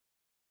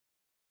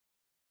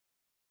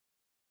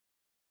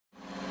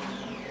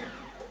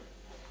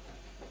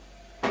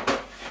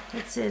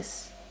What's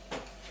this?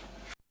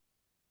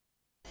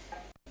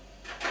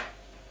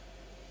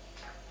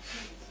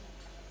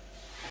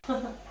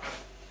 Doesn't want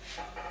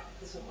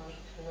to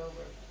turn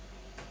over.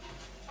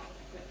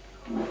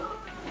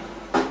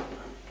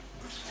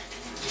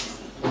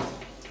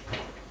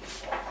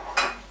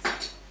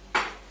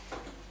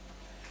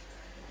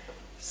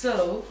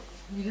 So,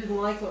 you didn't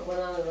like what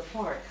went on in the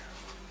park?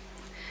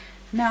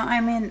 No, I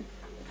mean,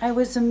 I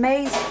was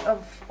amazed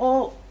of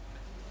all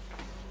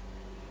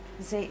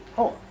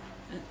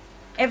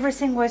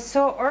everything was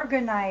so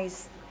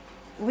organized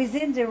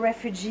within the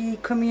refugee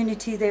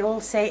community. They all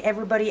say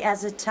everybody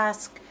has a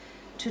task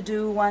to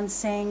do one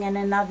thing and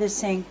another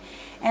thing,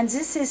 and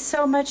this is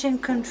so much in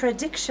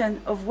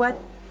contradiction of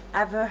what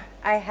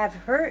I have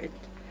heard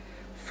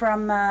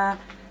from the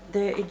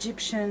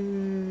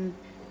Egyptian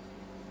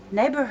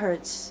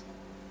neighborhoods.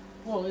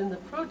 Well, in the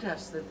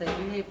protests that they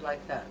behaved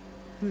like that,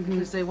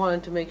 because they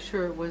wanted to make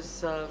sure it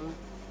was,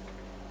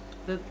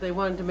 that they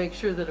wanted to make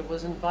sure that it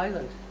wasn't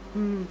violent.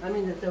 I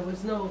mean, that there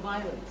was no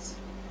violence.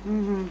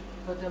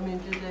 But I mean,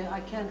 did they, I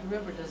can't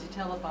remember, does he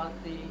tell about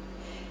the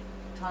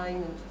tying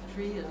into the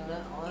tree and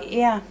that, all that?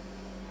 Yeah.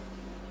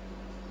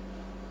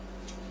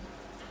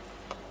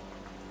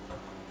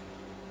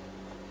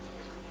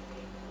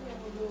 Yeah,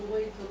 we'll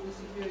wait till the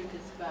security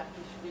gets back.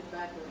 He should get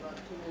back in about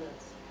 2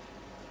 minutes.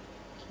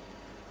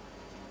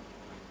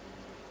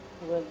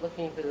 He went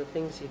looking for the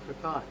things he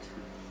forgot.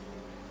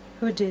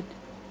 Who did?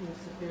 The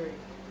security.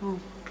 Oh.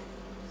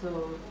 So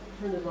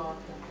turn it off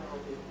and tell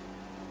me.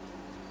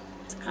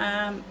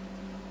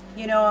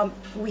 You know,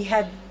 we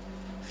had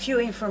few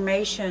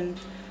information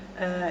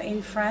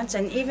in France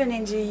and even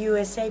in the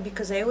USA,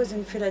 because I was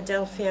in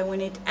Philadelphia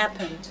when it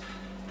happened.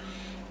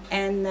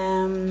 And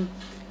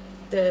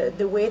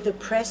the way the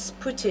press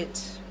put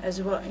it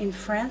as well in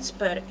France,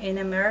 but in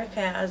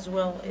America as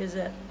well, is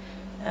that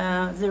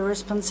the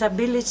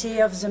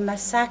responsibility of the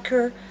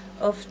massacre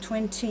of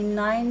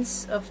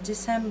 29th of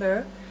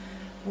December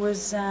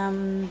was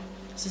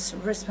this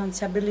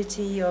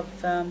responsibility of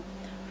the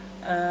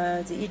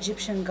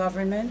Egyptian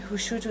government, who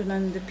shot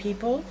on the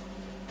people,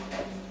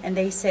 and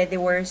they said there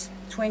were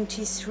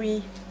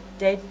 23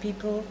 dead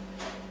people,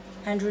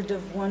 hundreds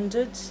of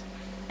wounded,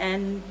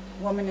 and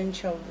women and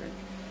children.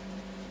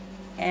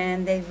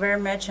 And they very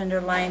much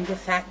underlined the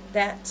fact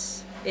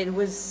that it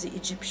was the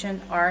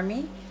Egyptian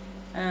army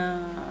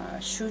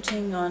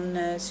shooting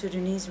on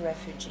Sudanese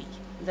refugee.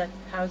 That's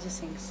how the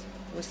things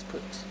was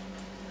put.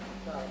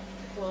 Well,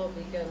 it all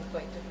began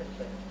quite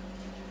differently.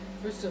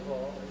 First of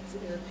all,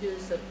 it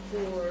appears that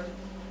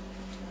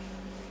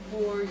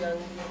four young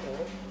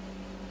people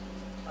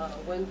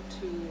went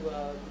to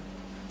a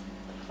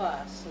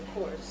class, a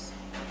course.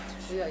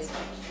 Yeah, you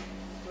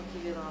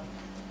can get off.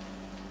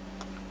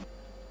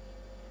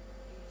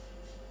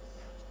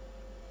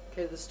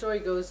 Okay, the story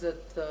goes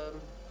that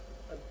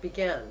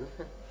began,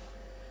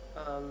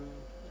 and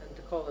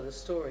to call it a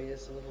story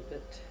is a little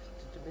bit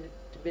to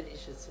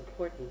diminish its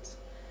importance.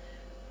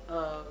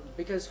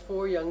 Because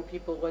 4 young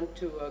people went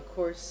to a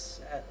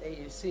course at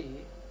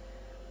AUC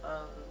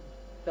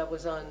that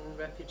was on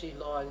refugee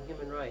law and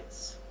human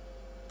rights.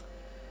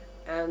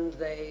 And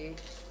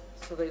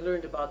so they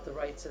learned about the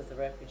rights of the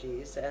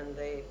refugees, and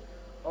they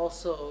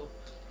also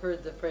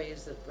heard the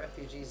phrase that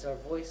refugees are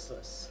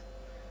voiceless.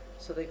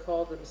 So they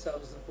called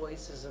themselves the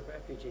Voices of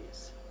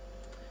Refugees.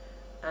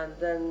 And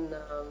then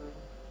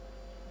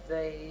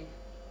they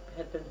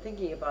had been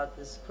thinking about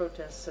this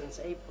protest since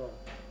April.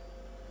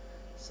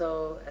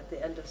 So at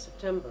the end of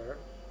September,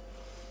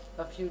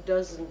 a few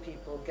dozen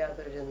people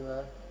gathered in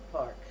the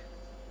park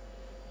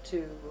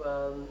to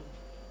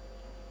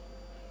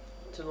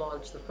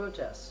launch the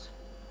protest.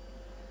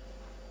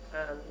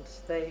 And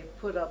they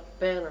put up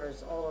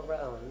banners all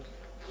around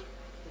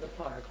the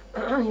park.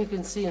 You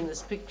can see in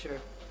this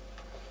picture,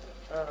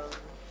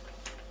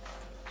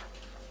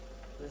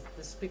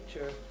 this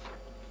picture,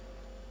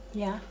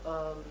 Yeah.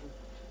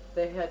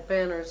 they had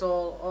banners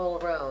all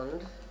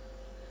around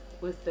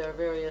with their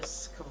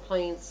various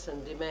complaints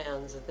and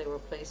demands that they were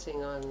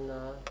placing on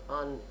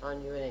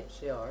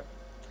UNHCR,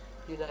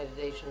 United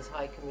Nations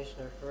High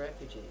Commissioner for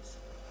Refugees.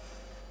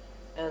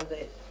 And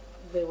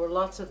there were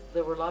lots of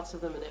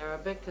them in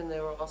Arabic, and they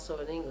were also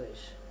in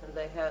English. And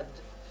they had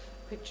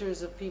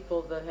pictures of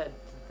people that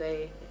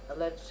they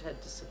alleged had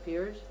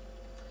disappeared.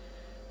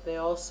 They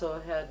also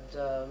had,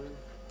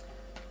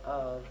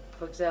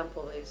 for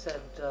example, they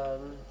said,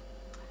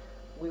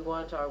 we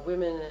want our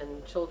women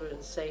and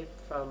children safe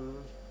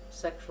from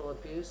sexual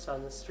abuse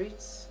on the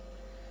streets.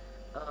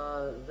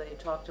 They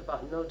talked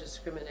about no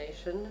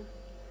discrimination.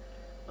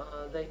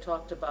 They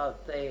talked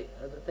about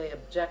that they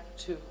object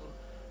to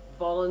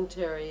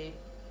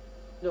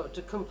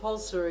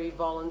compulsory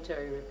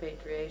voluntary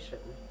repatriation.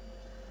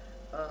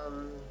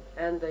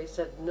 And they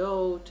said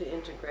no to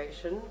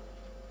integration.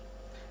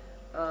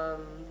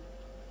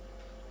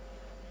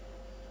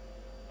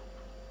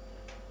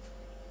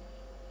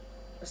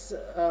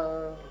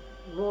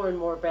 More and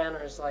more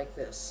banners like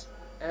this.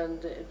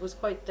 And it was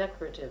quite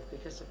decorative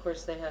because, of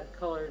course, they had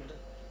colored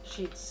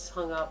sheets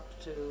hung up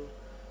to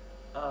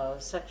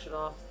section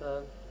off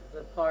the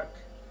the park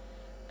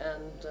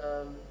and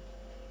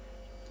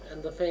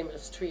the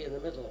famous tree in the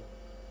middle.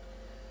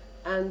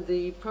 And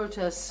the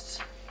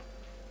protest,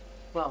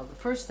 well, the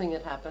first thing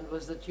that happened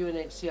was that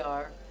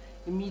UNHCR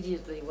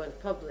immediately went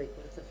public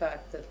with the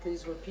fact that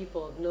these were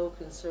people of no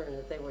concern,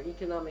 that they were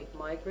economic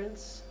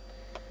migrants.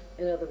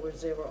 In other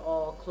words, they were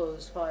all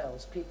closed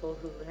files, people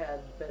who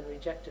had been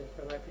rejected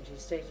from refugee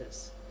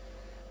status.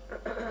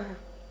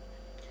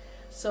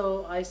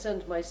 So I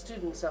sent my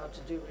students out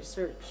to do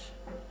research,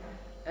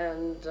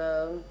 and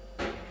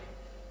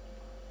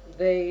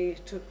they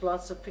took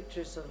lots of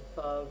pictures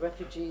of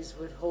refugees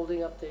with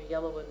holding up their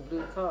yellow and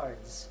blue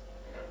cards.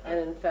 And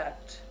in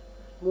fact,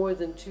 more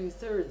than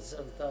 2/3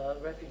 of the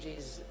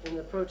refugees in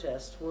the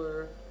protest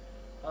were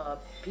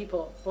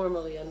people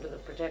formerly under the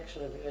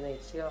protection of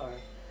UNHCR.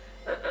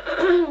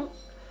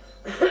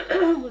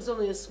 It was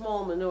only a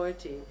small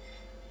minority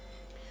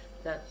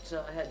that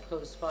had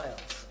closed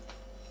files.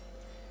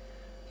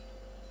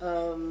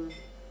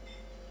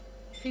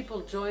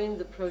 People joined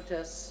the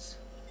protests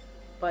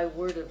by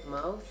word of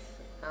mouth,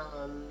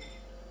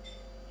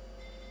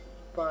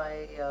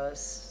 by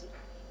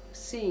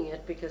seeing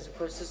it, because of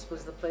course this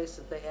was the place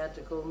that they had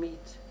to go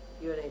meet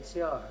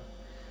UNHCR.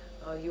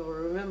 You will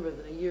remember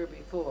that a year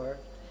before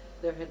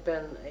there had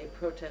been a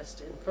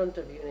protest in front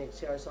of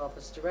UNHCR's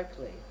office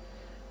directly,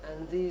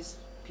 and these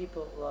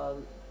people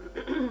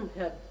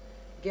had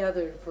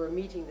gathered for a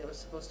meeting that was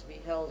supposed to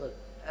be held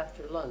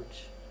after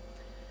lunch.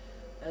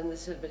 And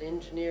this had been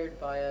engineered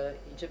by an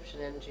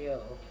Egyptian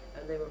NGO,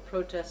 and they were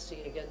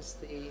protesting against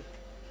the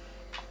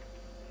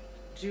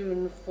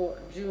June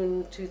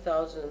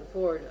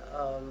 2004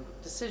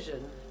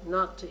 decision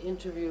not to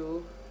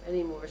interview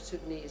any more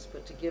Sudanese,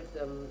 but to give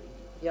them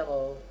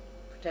yellow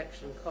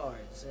protection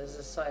cards as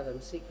asylum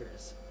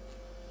seekers.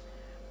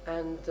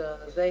 And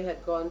they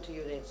had gone to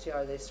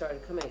UNHCR. They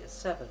started coming at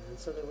 7, and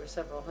so there were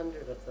several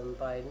hundred of them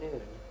by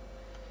noon.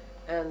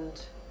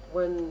 And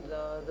when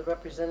the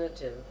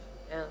representative,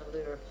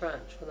 Anna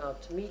French, went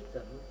out to meet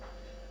them,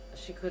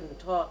 she couldn't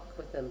talk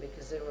with them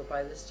because they were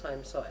by this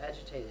time so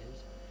agitated.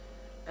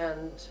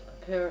 And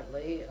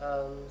apparently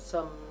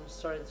some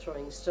started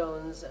throwing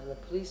stones, and the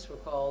police were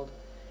called,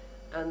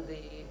 and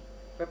the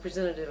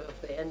representative of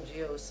the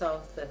NGO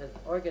South that had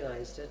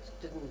organized it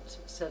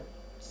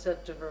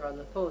said to her on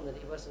the phone that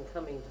he wasn't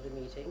coming to the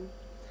meeting.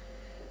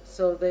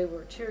 So they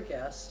were tear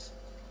gassed,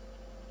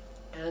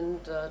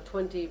 and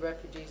 20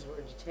 refugees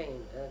were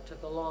detained, and it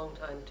took a long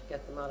time to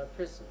get them out of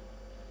prison.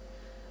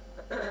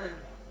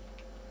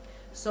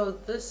 So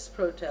this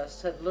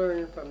protest had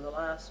learned from the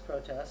last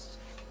protest,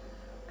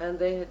 and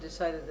they had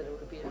decided that it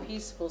would be a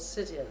peaceful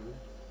sit-in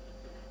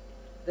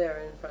there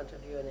in front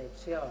of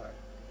UNHCR.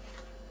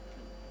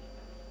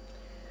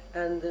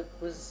 And it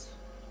was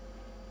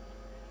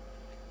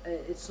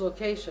its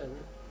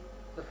location,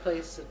 the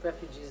place that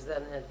refugees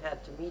then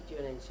had to meet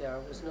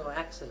UNHCR, was no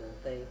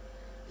accident. They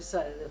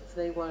decided if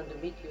they wanted to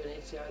meet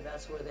UNHCR,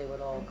 that's where they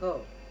would all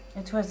go.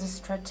 It was a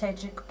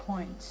strategic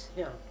point.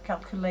 Yeah.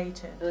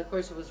 Calculated. And of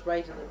course it was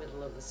right in the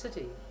middle of the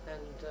city,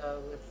 and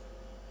with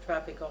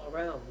traffic all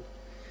around.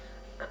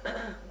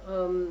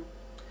 Can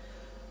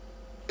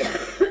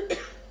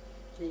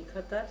you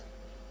cut that?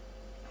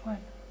 What?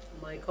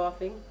 My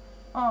coughing?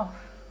 Oh.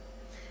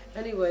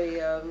 Anyway,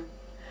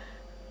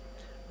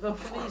 Of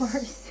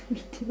course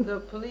we do. the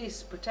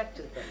police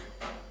protected them,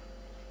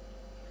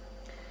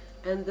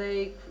 and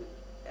they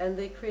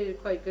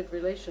created quite good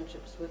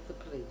relationships with the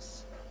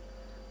police.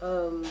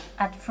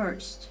 At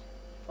first.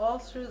 All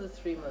through the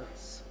 3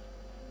 months.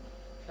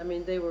 I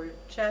mean, they were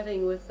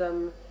chatting with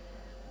them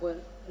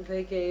when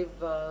they gave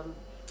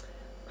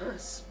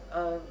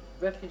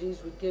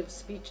refugees would give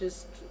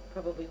speeches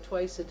probably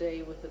twice a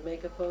day with the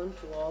megaphone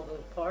to all the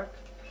park,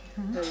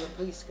 and the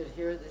police could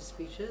hear the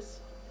speeches,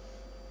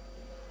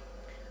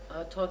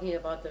 talking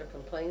about their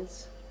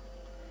complaints.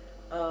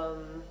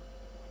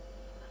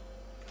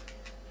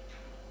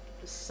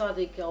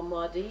 Sadiq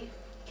al-Mahdi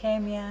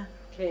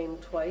came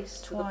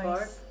twice to the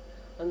park.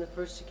 On the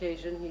first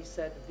occasion he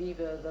said,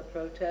 "Viva the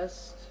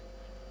protest,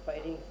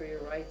 fighting for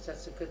your rights,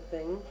 that's a good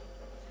thing."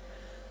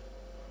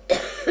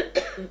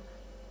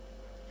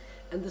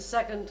 And the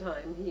second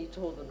time he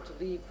told them to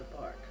leave the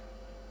park.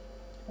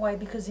 Why?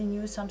 Because he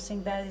knew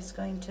something bad is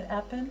going to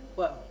happen?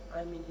 Well,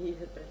 I mean, he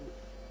had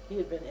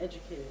been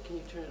educated. Can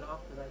you turn it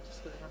off? Because I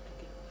just gonna have to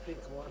get a drink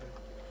of water.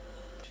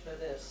 For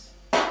this.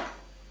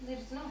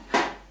 There's no.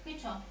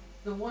 Which one?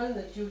 The one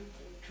that you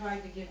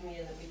tried to give me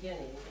in the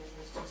beginning, it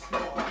was too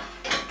small.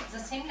 The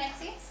same like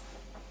this?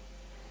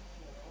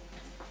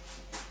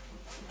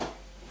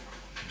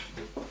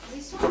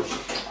 This one?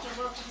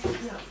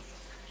 Yeah.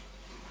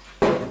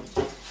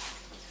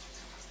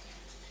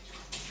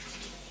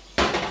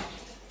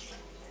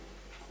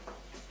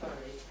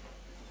 Sorry,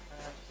 I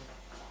have to.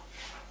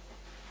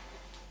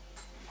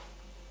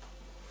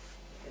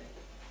 Okay.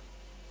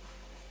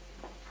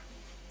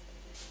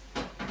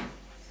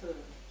 So.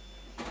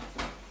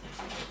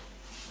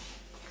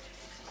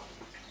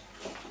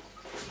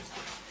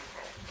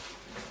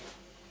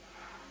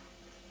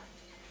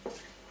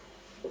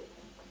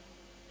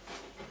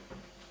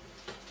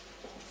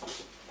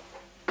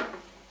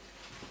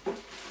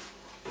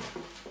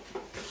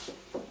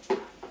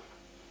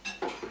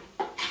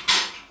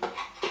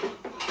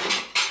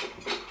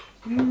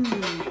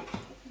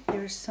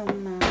 There's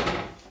some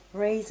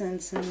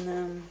raisins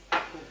and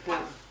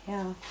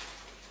yeah.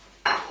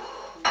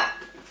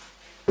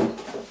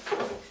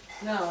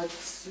 Now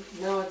it's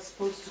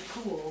supposed to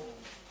cool.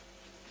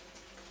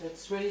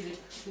 It's ready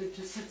to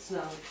just sits now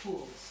and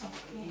cools. So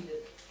we eat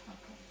it.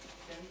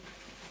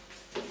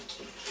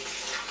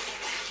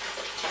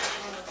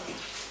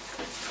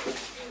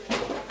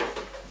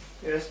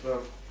 Yes, ma'am.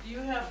 Do you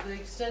have the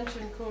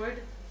extension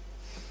cord?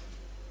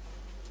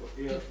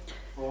 Yeah.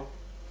 For?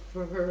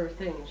 For her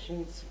thing, she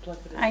needs to plug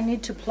it in. I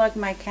need to plug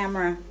my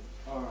camera.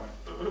 Alright.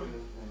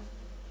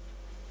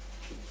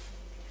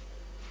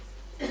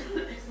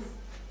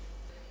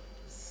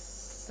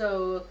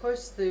 So, of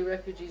course, the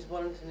refugees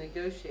wanted to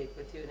negotiate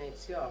with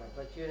UNHCR,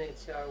 but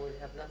UNHCR would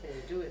have nothing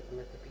to do with them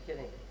at the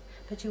beginning.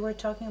 But you were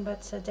talking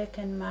about Sadek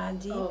and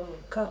Mahdi Oh.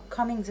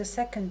 coming the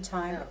second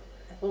time. Yeah.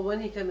 Well, when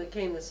he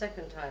came the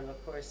second time,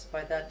 of course,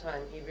 by that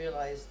time he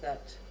realized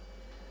that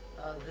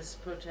this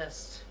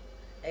protest,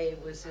 A,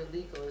 was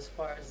illegal as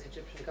far as the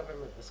Egyptian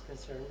government was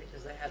concerned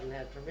because they hadn't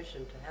had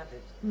permission to have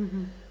it.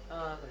 Mm-hmm.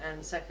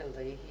 And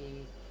secondly,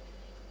 he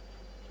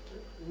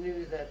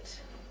knew that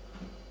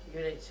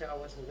UNHCR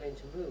wasn't going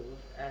to move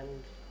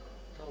and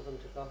told them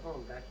to go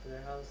home, back to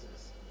their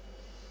houses.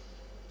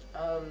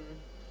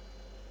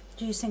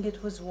 Do you think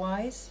it was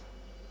wise?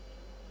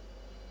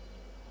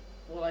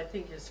 Well, I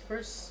think his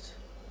first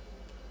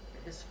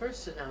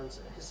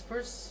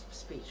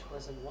speech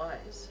wasn't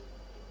wise.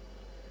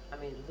 I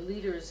mean, the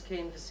leaders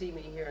came to see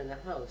me here in the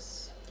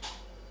house.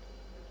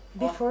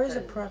 Before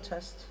the often.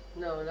 protest.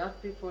 No,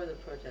 not before the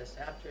protest.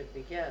 After it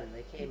began,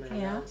 they came and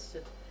announced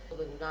it.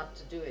 Told them not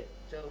to do it.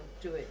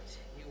 Don't do it.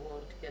 You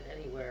won't get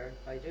anywhere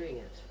by doing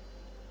it.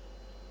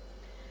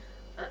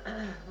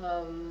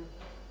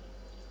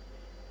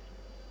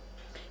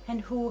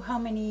 And how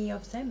many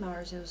of them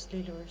are those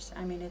leaders?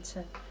 I mean, it's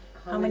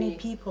how many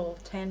people?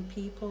 10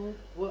 people?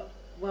 Well,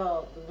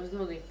 there was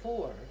only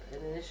 4 in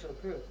the initial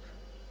group,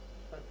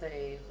 but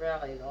they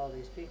rallied all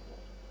these people.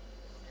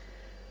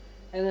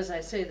 And as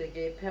I say, they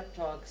gave pep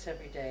talks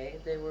every day.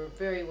 They were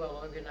very well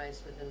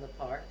organized within the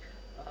park.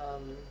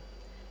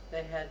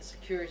 They had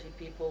security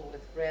people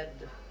with red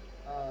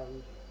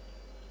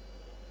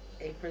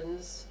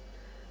aprons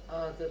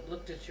that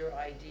looked at your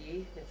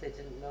ID if they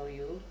didn't know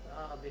you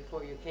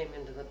before you came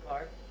into the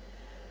park.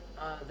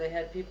 They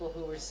had people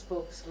who were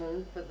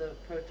spokesmen for the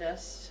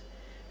protest.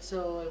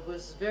 So it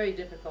was very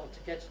difficult to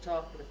get to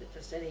talk with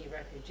just any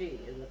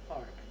refugee in the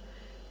park.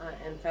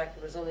 In fact,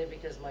 it was only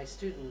because my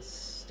students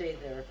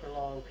stayed there for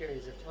long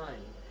periods of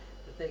time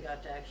that they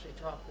got to actually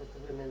talk with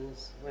the women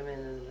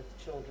and with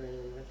children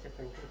and with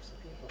different groups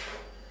of people.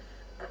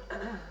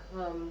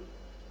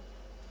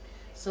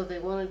 So they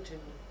wanted to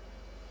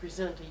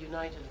present a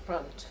united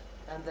front,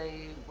 and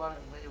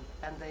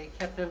they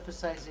kept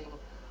emphasizing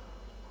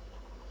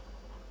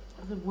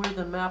that we're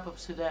the map of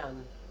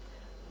Sudan.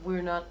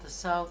 We're not the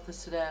south of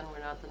Sudan, we're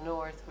not the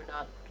north, we're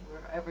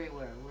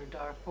everywhere. We're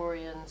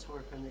Darfurians,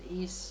 we're from the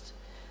east,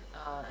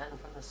 and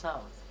from the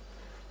south.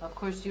 Of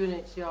course,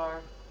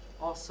 UNHCR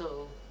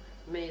also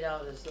made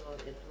out as though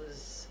it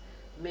was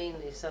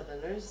mainly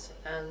southerners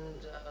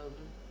and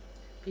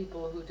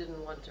people who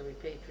didn't want to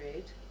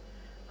repatriate,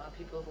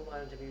 people who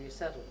wanted to be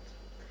resettled.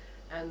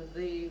 And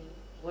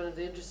one of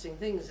the interesting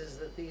things is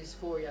that these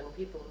 4 young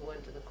people who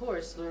went to the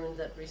course learned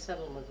that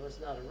resettlement was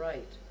not a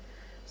right.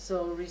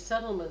 So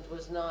resettlement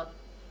was not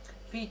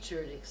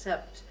featured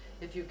except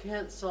if you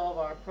can't solve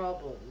our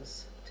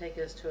problems, take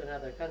us to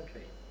another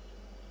country.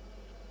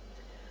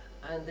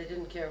 And they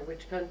didn't care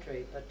which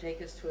country, but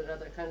take us to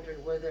another country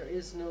where there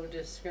is no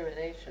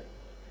discrimination.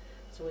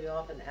 So we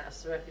often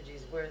asked the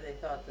refugees where they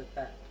thought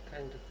that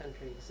kind of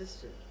country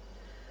existed,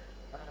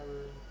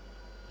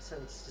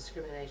 since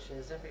discrimination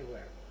is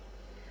everywhere.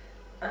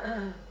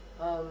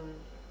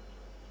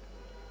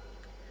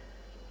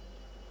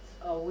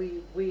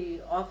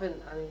 We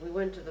often, we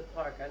went to the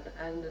park,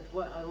 and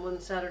on one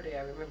Saturday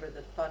I remember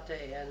that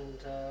Fateh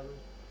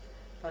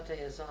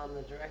Azam,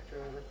 the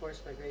director of the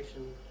Forced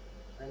Migration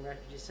and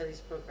Refugee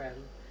Studies program,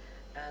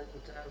 and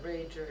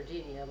Ray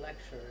Giardini, a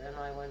lecturer, and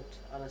I went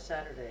on a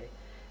Saturday,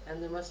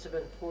 and there must have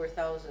been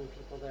 4,000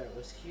 people there. It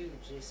was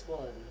hugely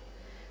swollen.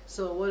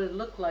 So what it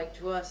looked like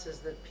to us is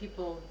that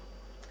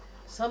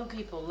some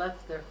people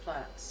left their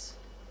flats,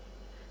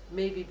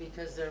 maybe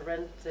because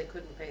they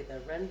couldn't pay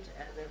their rent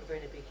and they were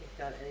going to be kicked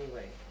out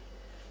anyway.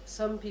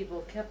 Some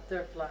people kept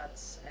their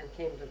flats and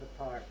came to the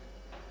park.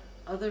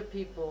 Other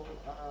people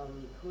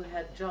who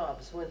had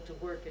jobs went to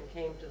work and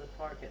came to the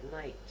park at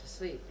night to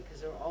sleep because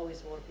there were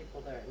always more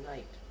people there at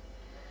night.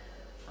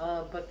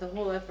 But the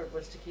whole effort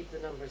was to keep the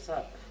numbers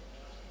up.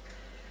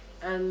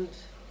 And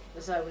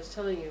as I was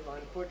telling you,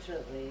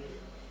 unfortunately,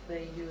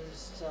 they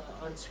used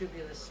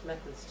unscrupulous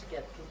methods to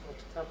get people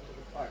to come to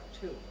the park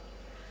too.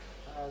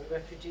 The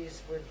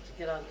refugees were to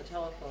get on the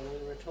telephone.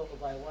 We were told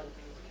by one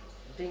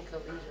Dinka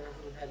leader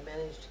who had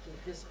managed to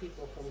keep his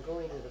people from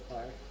going to the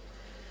park.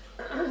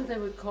 They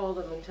would call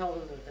them and tell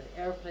them that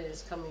the airplane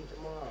is coming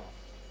tomorrow.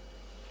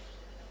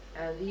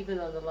 And even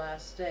on the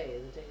last day,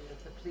 the day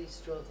that the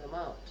police drove them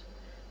out,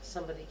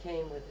 somebody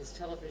came with his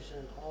television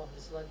and all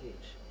his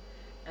luggage.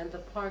 And the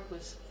park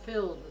was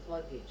filled with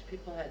luggage.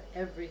 People had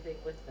everything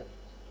with them.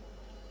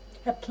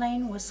 A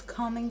plane was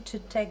coming to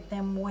take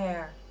them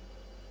where?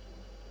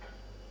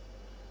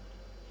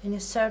 In a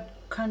third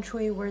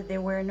country where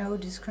there were no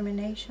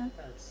discrimination?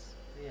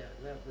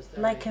 That was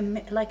their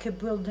Like a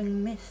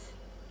building myth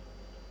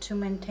to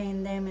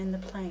maintain them in the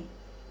plane.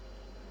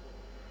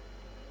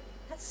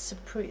 That's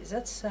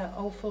an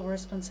awful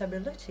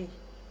responsibility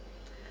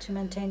to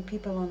maintain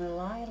people on a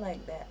lie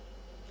like that.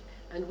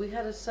 And we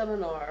had a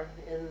seminar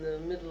in the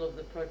middle of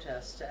the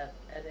protest at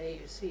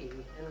AUC,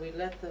 and we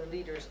let the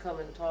leaders come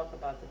and talk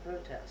about the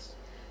protest.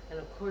 And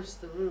of course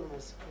the room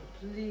was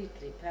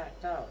completely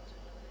packed out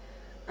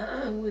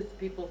with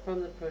people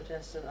from the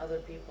protest and other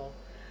people.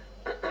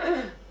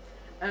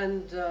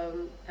 And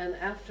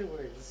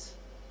afterwards,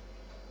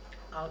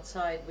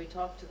 outside, we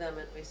talked to them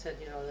and we said,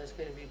 you know, there's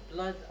going to be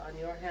blood on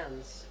your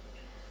hands.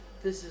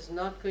 This is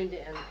not going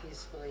to end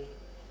peacefully.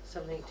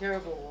 Something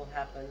terrible will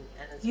happen,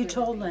 and it's You going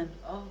told to be, them?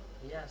 Oh,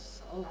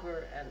 yes,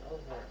 over and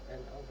over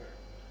and over.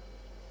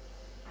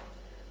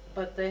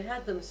 But they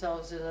had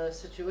themselves in a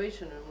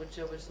situation in which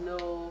there was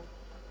no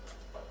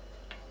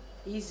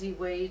easy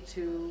way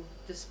to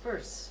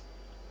disperse.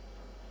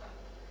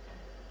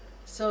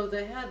 So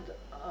they had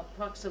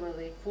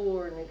approximately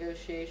 4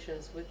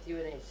 negotiations with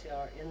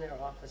UNHCR in their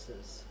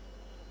offices.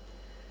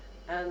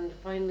 And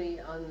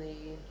finally, on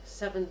the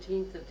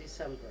 17th of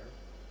December,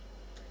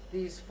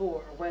 these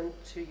 4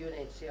 went to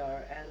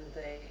UNHCR and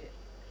they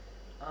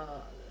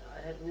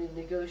had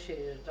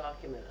negotiated a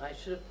document. I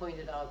should have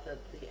pointed out that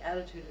the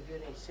attitude of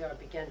UNHCR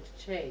began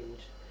to change,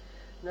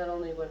 not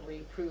only when we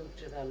proved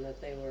to them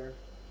that they were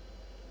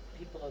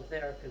people of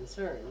their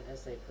concern,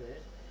 as they put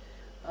it,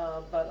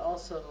 but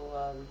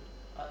also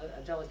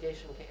a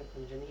delegation came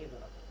from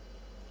Geneva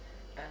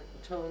and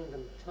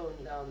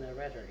toned down their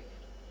rhetoric,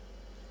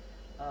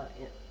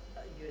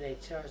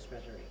 UNHCR's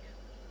rhetoric.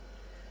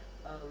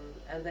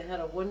 And they had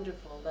a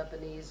wonderful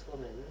Lebanese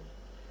woman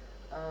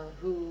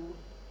who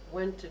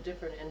went to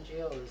different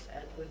NGOs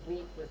and would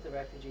meet with the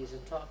refugees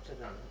and talk to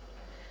them.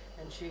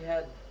 And she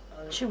had...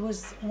 She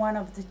was one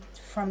of the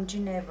from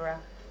Geneva.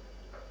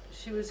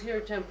 She was here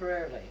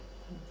temporarily.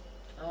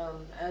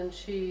 And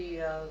she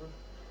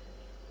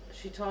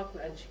talked,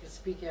 and she could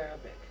speak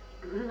Arabic.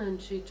 And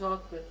she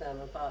talked with them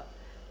about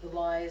the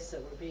lies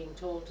that were being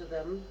told to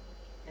them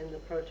in the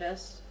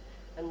protests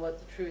and what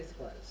the truth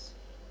was.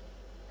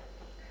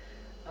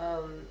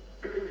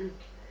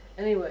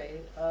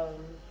 Anyway,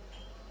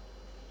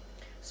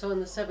 so on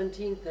the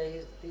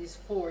 17th, these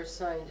 4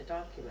 signed a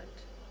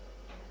document,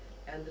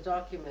 and the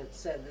document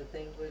said that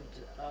they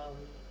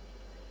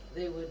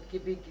would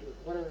give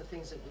one of the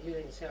things that the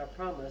UNHCR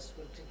promised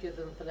would to give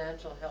them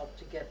financial help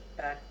to get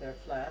back their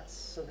flats,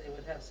 so they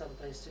would have some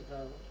place to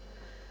go,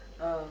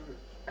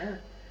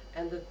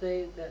 and that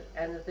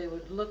they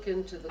would look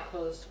into the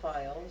closed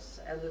files,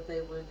 and that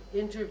they would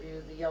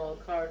interview the yellow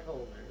card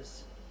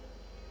holders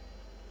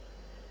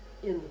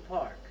in the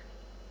park,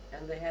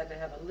 and they had to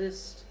have a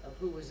list of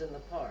who was in the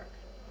park,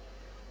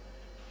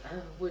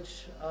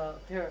 which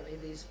apparently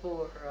these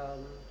 4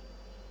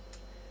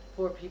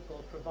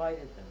 people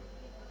provided them,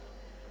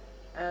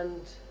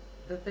 and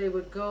that they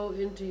would go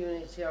into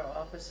UNHCR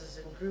offices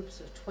in groups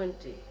of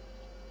 20,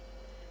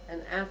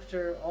 and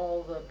after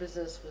all the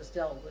business was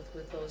dealt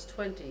with those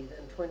 20,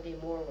 then 20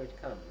 more would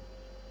come.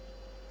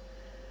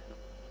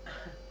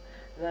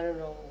 And I don't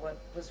know what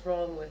was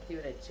wrong with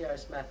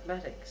UNHCR's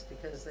mathematics,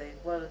 because they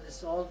wanted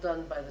this all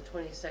done by the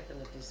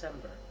 22nd of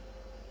December,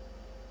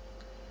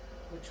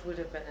 which would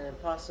have been an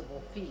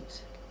impossible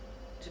feat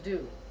to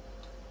do.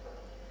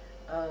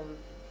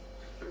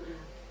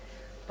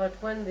 But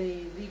when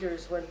the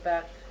leaders went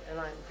back, and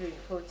I'm putting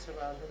quotes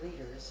around the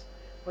leaders,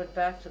 went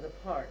back to the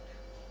park,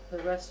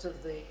 the rest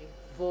of the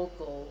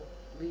vocal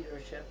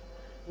leadership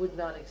would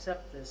not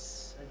accept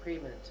this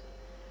agreement.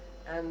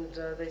 And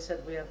they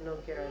said, we have no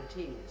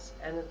guarantees.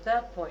 And at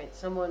that point,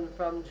 someone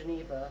from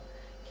Geneva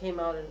came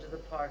out into the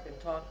park and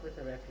talked with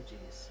the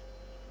refugees.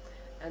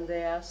 And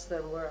they asked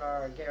them, where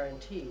are our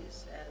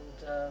guarantees?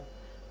 And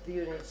the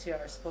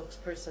UNHCR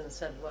spokesperson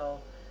said,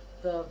 well,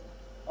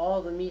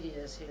 all the media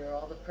is here,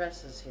 all the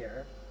press is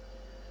here,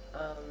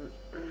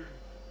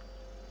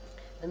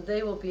 and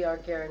they will be our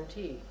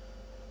guarantee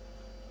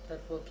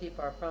that we'll keep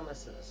our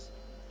promises.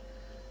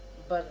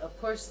 But of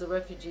course the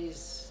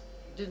refugees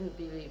didn't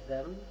believe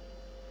them,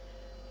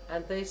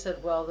 and they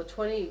said, well, the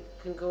 20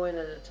 can go in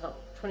at a time,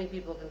 20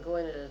 people can go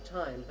in at a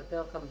time, but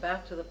they'll come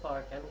back to the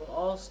park and we'll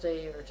all stay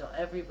here till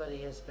everybody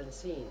has been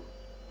seen.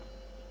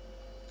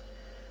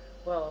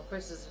 Well, of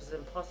course this is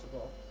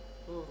impossible.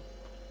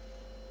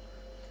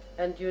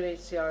 And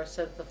UNHCR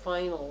sent the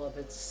final of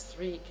its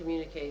 3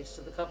 communiques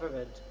to the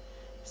government,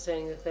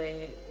 saying that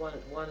they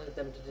wanted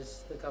them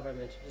the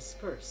government to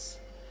disperse.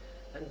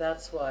 And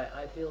that's why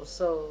I feel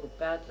so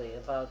badly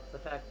about the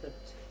fact that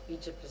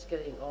Egypt is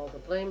getting all the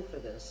blame for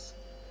this,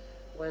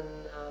 when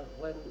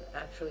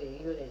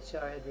actually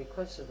UNHCR had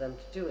requested them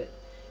to do it.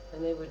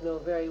 And they would know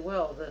very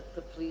well that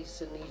the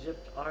police in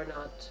Egypt are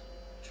not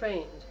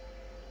trained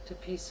to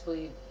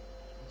peacefully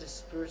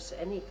disperse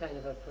any kind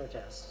of a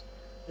protest.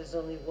 There's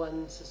only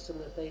one system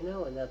that they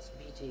know, and that's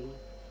beating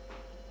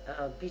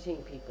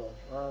people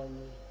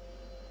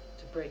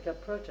to break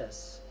up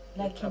protests.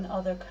 Like in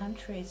other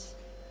countries.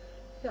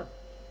 Yeah,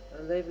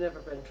 and they've never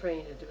been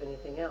trained to do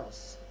anything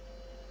else.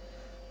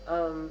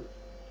 The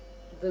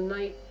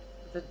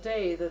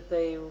day that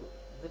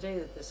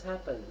this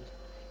happened,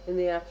 in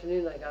the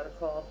afternoon, I got a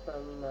call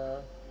from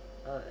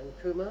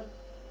Nkrumah.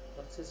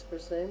 What's his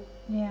first name?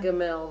 Yeah.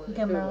 Gamal Nkrumah,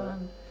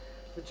 Gamal.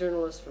 the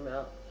journalist from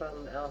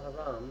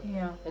Al-Haram.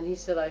 Yeah. And he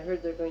said, I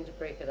heard they're going to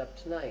break it up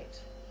tonight.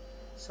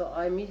 So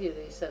I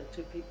immediately sent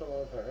 2 people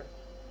over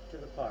to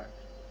the park.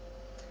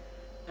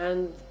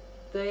 And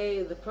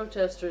the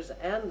protesters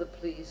and the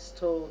police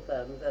told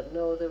them that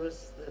no,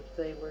 that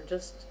they were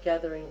just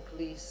gathering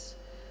police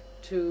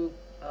to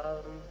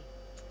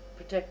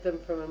protect them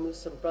from a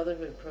Muslim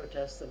Brotherhood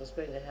protest that was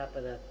going to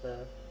happen at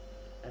the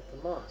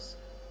mosque.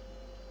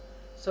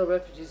 So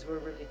refugees were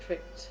really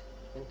tricked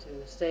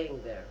into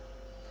staying there.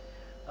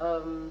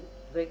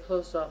 They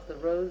closed off the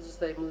roads.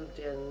 They moved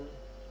in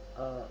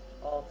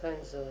all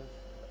kinds of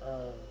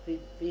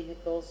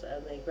vehicles,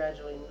 and they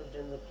gradually moved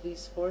in the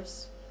police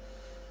force.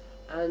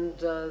 And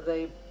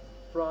they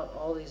brought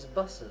all these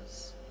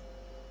buses.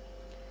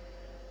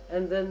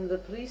 And then the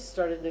police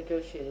started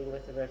negotiating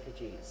with the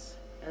refugees,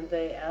 and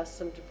they asked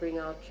them to bring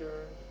out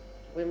your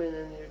women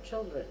and your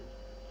children.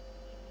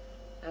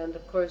 And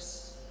of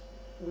course,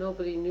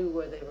 nobody knew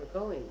where they were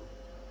going.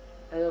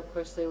 And of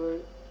course, they were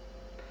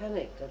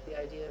panicked at the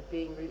idea of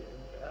being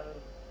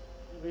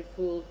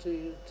refooled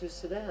to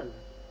Sudan.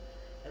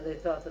 And they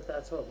thought that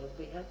that's what would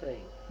be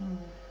happening. Mm.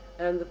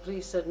 And the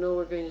police said, no,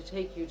 we're going to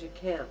take you to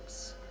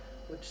camps,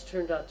 which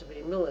turned out to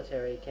be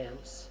military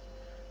camps,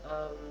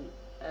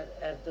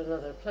 at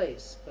another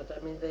place. But I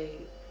mean,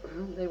 they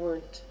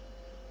weren't.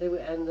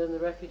 And then the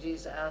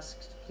refugees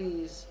asked,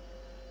 please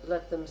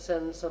let them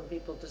send some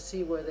people to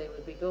see where they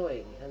would be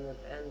going and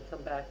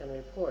come back and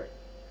report.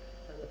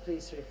 And the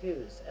police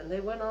refused. And they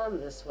went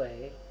on this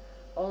way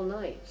all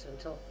night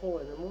until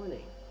 4 in the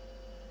morning,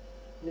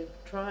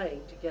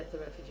 trying to get the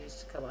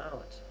refugees to come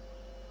out.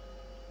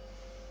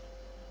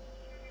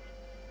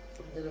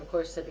 And then of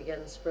course they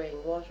began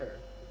spraying water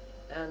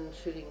and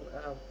shooting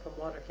from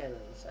water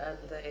cannons,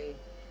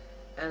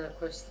 and of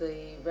course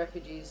the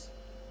refugees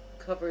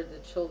covered the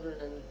children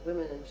and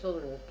women and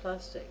children with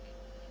plastic,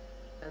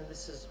 and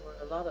this is where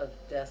a lot of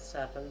deaths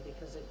happened,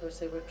 because of course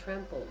they were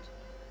trampled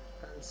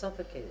and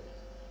suffocated.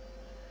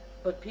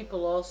 But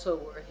people also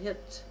were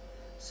hit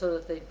so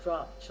that they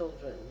dropped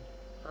children.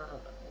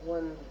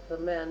 The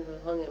man who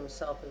hung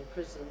himself in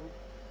prison,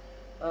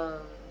 the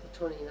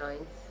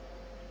 29th,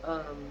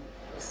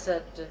 was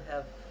said to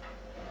have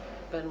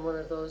been one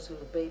of those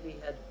whose baby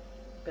had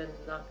been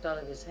knocked out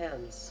of his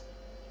hands,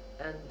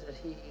 and that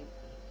he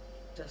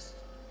just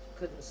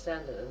couldn't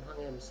stand it and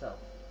hung himself.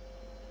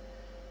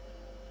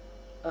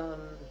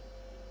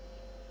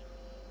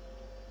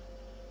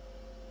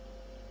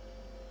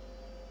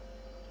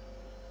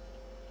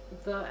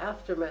 The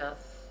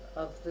aftermath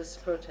of this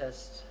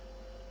protest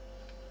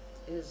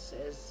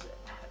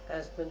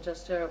has been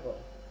just terrible,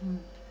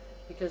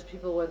 because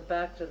people went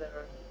back to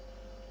their,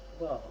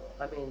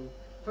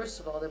 first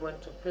of all, they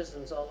went to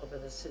prisons all over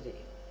the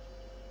city.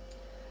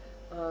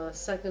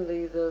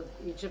 Secondly, the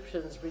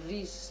Egyptians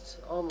released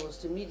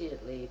almost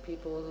immediately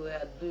people who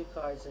had blue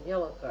cards and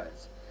yellow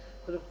cards.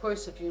 But of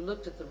course, if you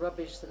looked at the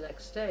rubbish the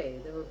next day,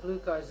 there were blue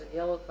cards and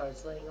yellow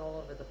cards laying all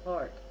over the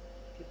park.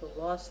 People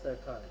lost their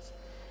cards,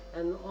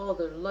 and all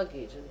their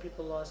luggage, and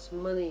people lost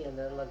money in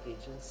their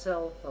luggage, and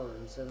cell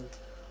phones, and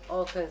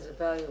all kinds of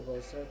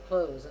valuables, their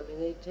clothes. I mean,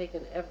 they'd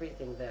taken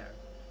everything there.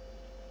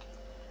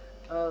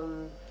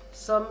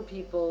 Some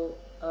people,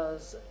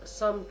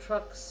 some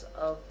trucks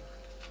of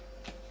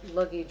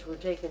luggage were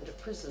taken to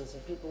prisons,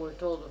 and people were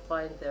told to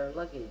find their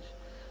luggage.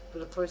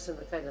 But of course, in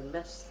the kind of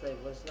mess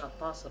that was not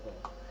possible.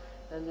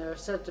 And there are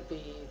said to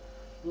be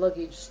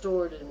luggage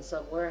stored in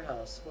some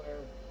warehouse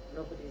where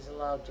nobody's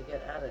allowed to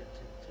get at it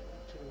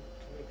to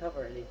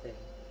recover anything.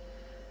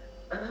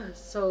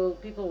 So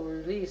people were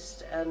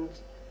released, and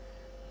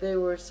they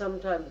were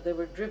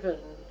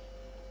driven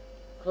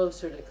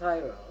closer to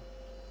Cairo,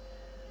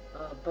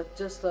 but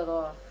just let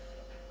off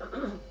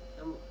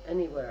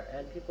anywhere,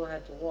 and people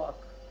had to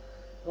walk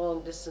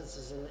long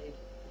distances, and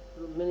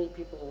many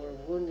people were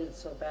wounded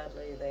so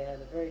badly they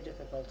had a very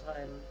difficult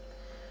time.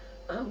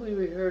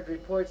 We heard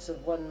reports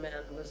of one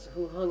man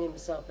who hung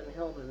himself in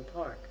Hillman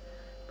Park,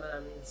 but I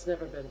mean, it's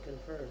never been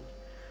confirmed.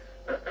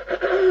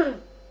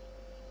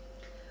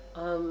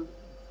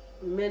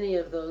 Many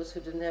of those who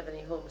didn't have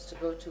any homes to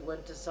go to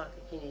went to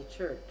Sakakini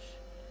Church,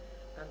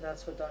 and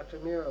that's what Dr.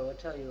 Miro will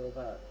tell you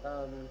about.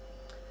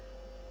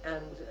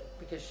 And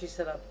because she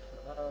set up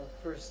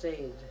first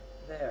aid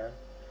there.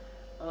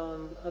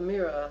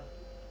 Amira,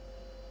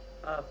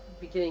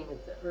 beginning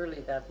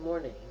early that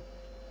morning,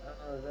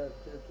 that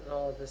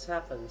all of this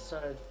happened,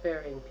 started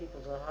ferrying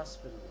people to the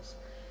hospitals.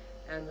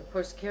 And of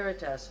course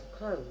Caritas had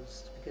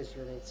closed because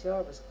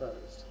UNHCR was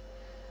closed.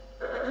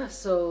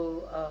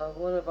 So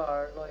one of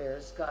our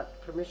lawyers got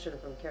permission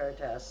from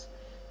Caritas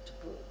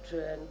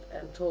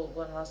and told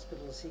what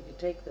hospitals he could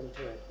take them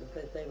to it,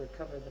 that they would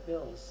cover the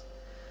bills.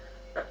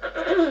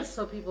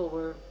 So people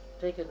were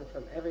taken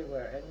from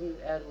everywhere,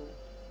 and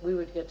we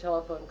would get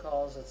telephone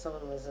calls that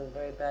someone was in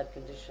very bad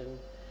condition,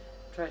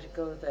 try to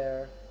go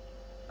there.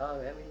 I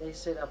mean, they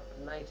stayed up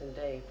night and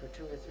day for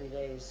 2 or 3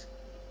 days,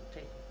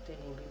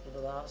 taking people to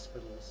the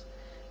hospitals.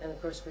 And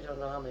of course, we don't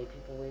know how many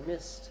people we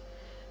missed.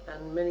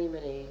 And many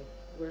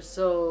were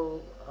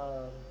so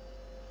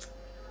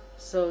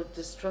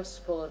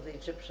distrustful of the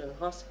Egyptian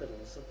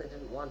hospitals that they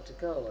didn't want to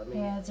go. I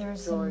mean, Yeah,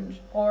 there's George, some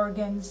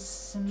organs,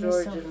 some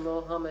George and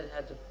Mohammed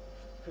had to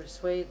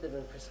persuade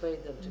them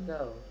to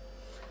go.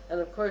 And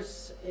of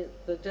course,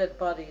 the dead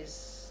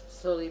bodies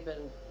slowly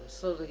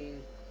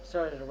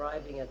started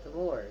arriving at the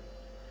morgue.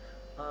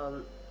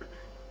 And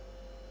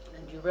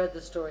you read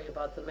the story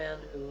about the man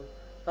who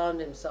found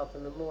himself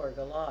in the morgue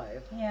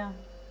alive. Yeah.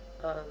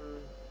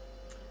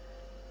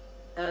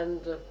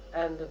 And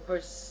of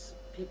course,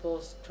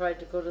 people tried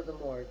to go to the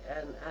morgue,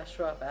 and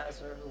Ashraf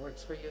Azar, who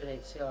works for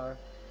UNHCR,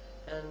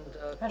 and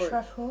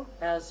Ashraf who?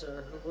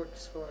 Azar, who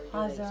works for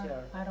Azar,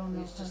 UNHCR. I don't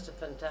know He's her. just a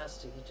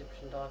fantastic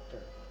Egyptian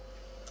doctor.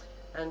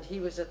 And he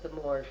was at the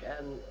morgue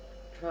and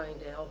trying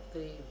to help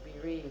the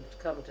bereaved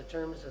come to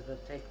terms with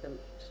it, take them,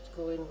 to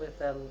go in with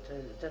them to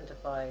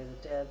identify the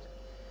dead.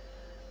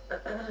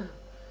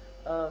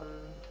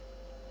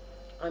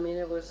 I mean,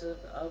 it was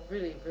a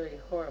really, very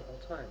horrible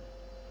time.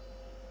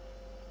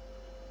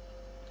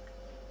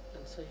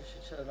 And so you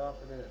should shut it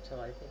off a minute till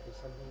I think of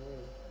something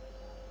new.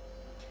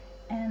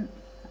 And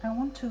I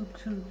want to,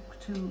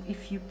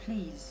 if you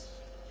please,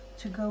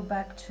 to go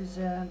back to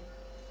the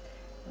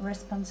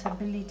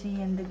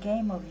responsibility and the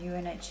game of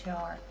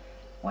UNHCR.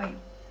 Why,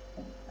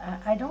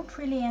 I don't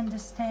really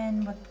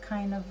understand what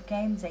kind of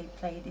games they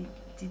played.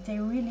 Did they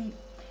really,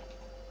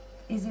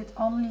 is it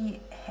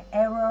only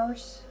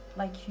errors,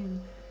 like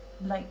you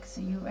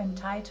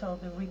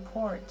entitled the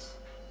report?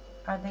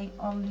 Are they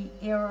only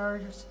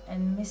errors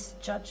and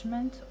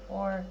misjudgment,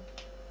 or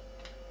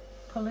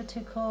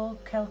political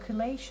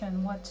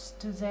calculation? What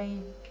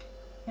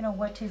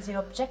is the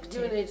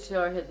objective?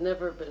 UNHCR had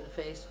never been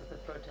faced with a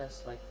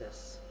protest like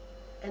this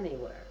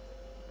anywhere.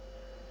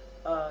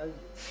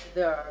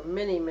 There are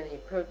many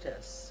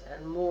protests,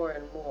 and more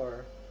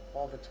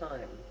all the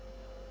time.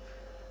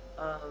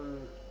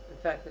 In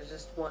fact, there's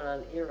just one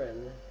on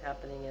Iran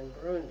happening in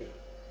Burundi.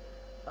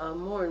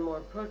 More and more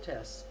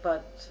protests,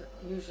 but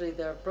usually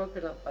they're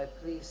broken up by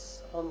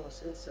police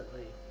almost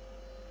instantly.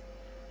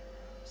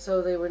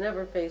 So they were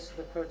never faced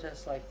with a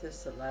protest like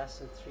this that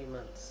lasted 3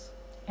 months.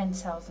 And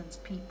thousands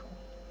of people.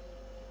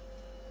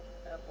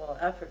 Well,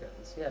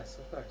 Africans, yes,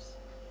 of course.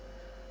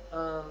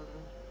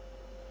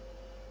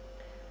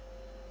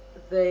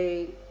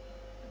 They,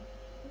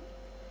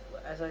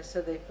 as I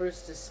said, they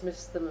first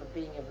dismissed them of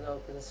being of no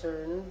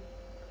concern,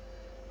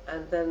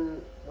 and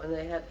then when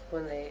they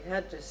finally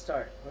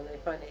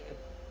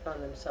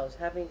found themselves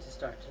having to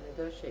start to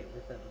negotiate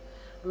with them.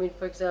 I mean,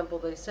 for example,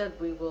 they said,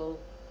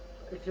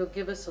 if you'll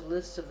give us a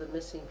list of the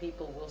missing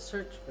people, we'll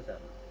search for them.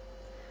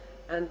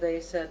 And they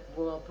said,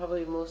 well,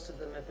 probably most of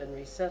them have been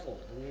resettled,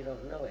 and you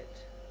don't know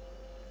it.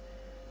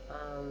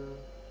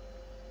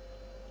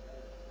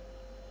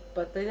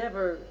 But they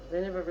never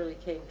really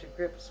came to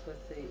grips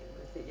with the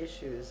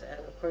issues, and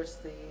of course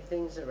the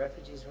things that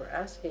refugees were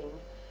asking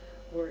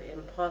were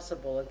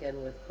impossible,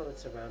 again with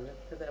quotes around it,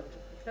 for them to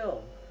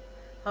fulfill.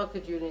 How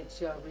could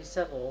UNHCR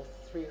resettle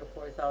 3,000 or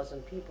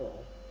 4,000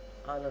 people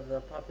out of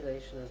the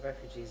population of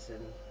refugees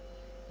in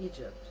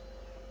Egypt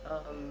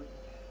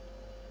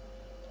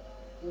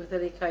with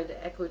any kind of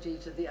equity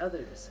to the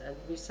others? And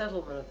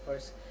resettlement, of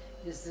course,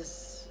 is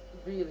this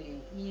really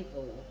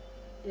evil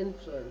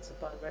influence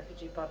upon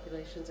refugee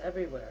populations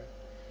everywhere.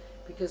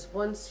 Because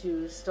once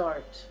you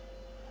start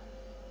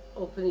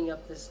opening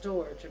up this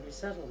door to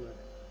resettlement,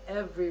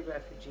 every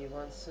refugee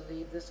wants to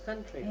leave this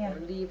country, or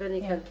leave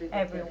any country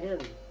that they're in.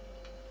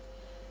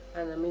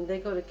 And I mean, they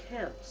go to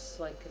camps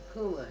like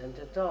Kakuma and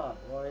Dadaab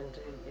or in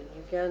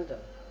Uganda,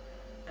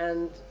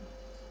 and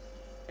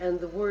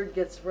the word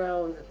gets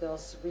around that they'll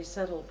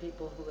resettle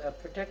people who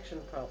have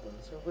protection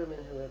problems or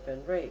women who have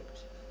been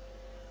raped.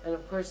 And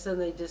of course then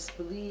they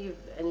disbelieve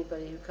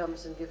anybody who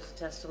comes and gives a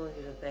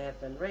testimony that they have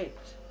been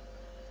raped,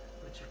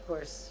 which of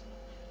course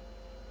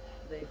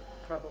they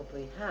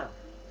probably have.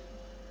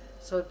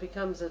 So it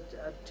becomes a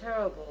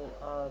terrible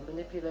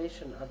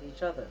manipulation of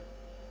each other.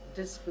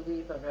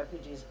 Disbelief of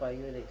refugees by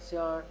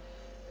UNHCR,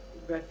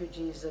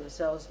 refugees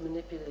themselves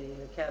manipulating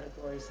the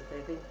categories that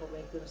they think will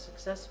make them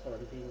successful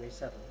in being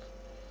resettled.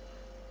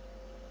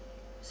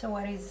 So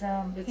what is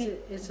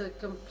it's a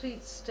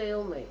complete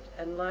stalemate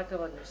and lack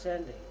of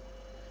understanding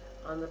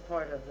on the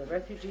part of the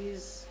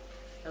refugees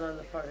and on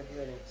the part of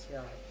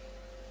UNHCR.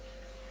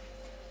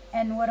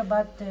 And what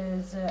about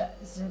the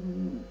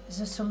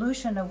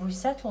solution of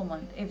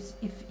resettlement? If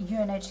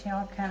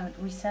UNHCR cannot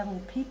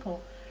resettle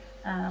people,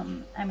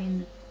 I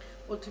mean.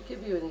 Well, to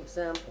give you an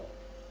example,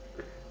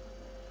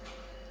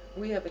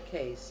 we have a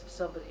case of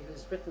somebody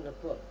who's written a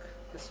book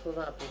This will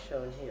not be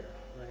shown here,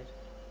 right?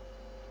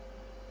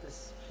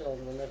 This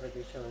film will never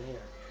be shown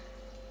here.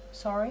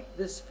 Sorry?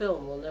 This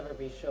film will never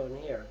be shown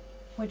here.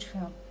 Which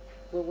film?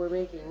 What we're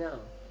making now.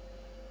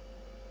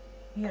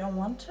 You don't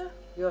want to?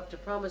 You have to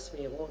promise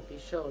me it won't be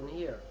shown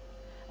here.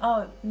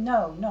 Oh,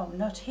 no,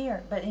 not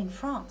here, but in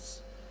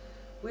France.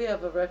 We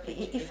have a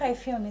refugee. If I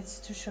film, it's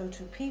to show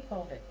to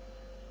people, Okay.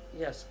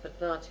 Yes, but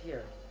not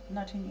here.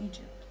 not in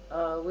Egypt.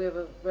 We have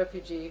a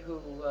refugee who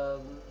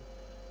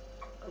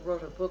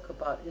wrote a book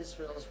about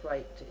Israel's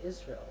right to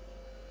Israel.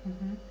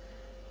 Mm-hmm.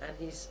 And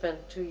he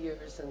spent 2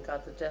 years and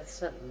got the death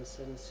sentence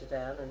in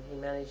Sudan, and he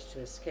managed to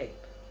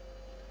escape.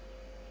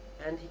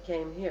 And he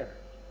came here.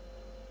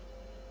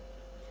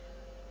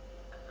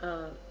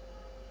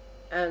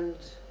 And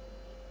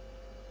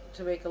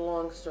to make a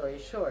long story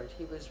short,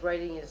 he was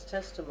writing his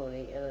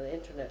testimony in an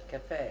internet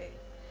cafe.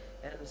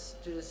 And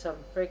due to some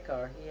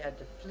fracas, he had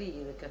to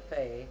flee the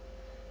cafe,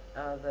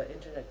 the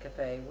internet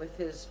cafe, with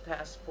his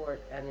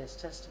passport and his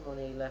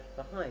testimony left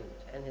behind,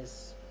 and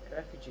his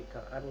refugee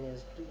card,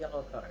 his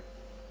yellow card.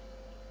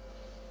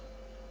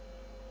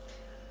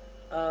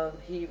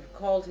 He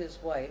called his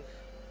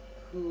wife,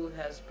 who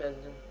has been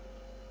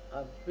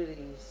a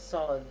really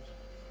solid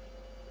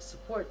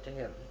support to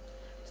him,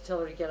 to tell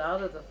her to get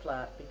out of the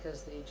flat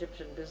because the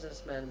Egyptian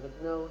businessman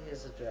would know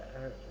his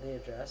the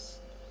address,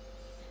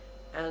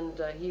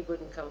 and he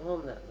wouldn't come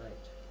home that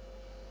night.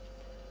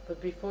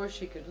 But before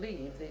she could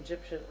leave, the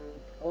Egyptian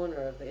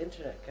owner of the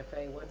internet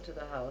cafe went to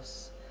the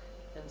house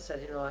and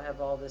said, you know, I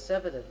have all this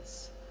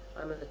evidence.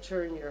 I'm going to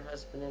turn your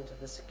husband into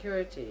the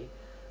security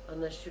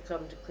unless you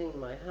come to clean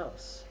my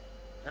house.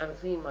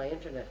 Clean my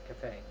internet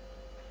cafe.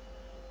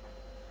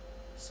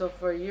 So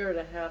for 1.5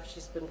 years,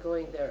 she's been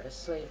going there as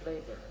slave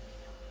labor.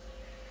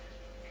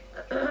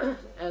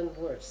 And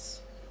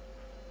worse.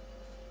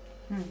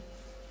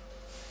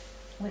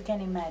 We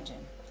can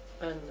imagine.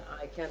 And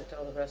I can't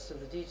tell the rest of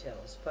the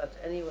details. But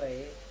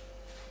anyway,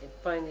 it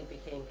finally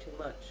became too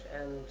much.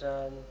 And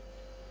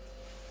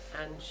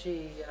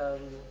she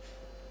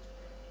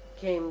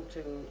came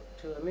to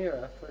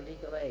Amira for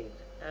legal aid.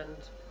 And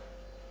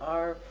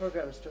our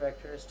programs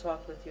director has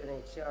talked with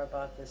UNHCR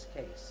about this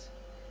case.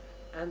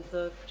 And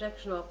the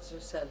protection officer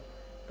said,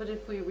 but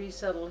if we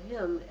resettle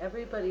him,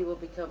 everybody will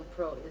become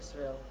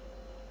pro-Israel.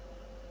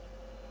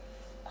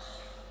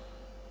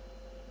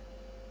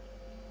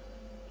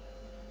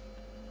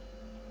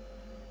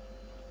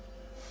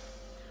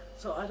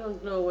 So I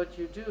don't know what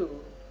you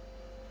do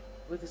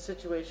with a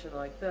situation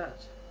like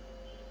that.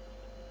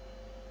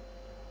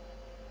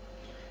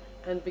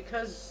 And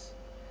because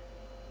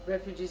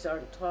refugees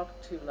aren't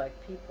talked to like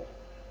people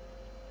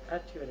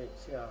at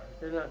UNHCR,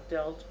 they're not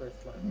dealt with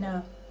like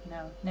No,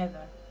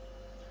 never.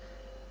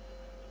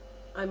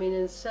 I mean,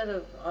 instead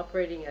of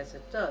operating as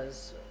it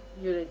does,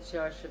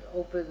 UNHCR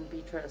should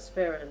be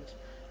transparent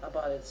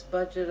about its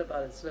budget,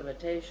 about its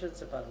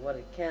limitations, about what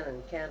it can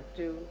and can't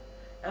do.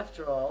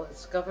 After all,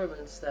 it's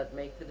governments that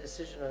make the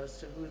decision as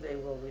to who they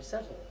will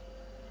resettle.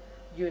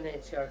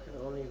 UNHCR can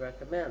only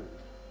recommend.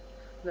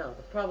 Now,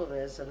 the problem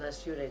is,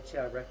 unless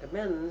UNHCR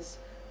recommends,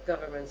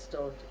 governments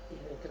don't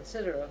even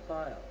consider a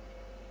file.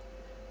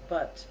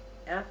 But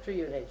after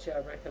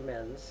UNHCR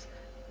recommends,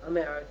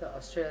 America,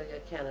 Australia,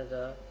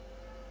 Canada,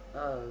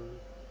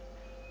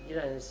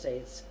 United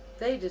States,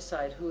 they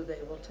decide who they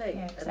will take,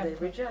 Yeah, and they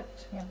exactly.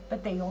 reject. Yeah,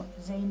 but they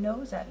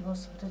know that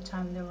most of the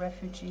time, the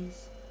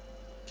refugees.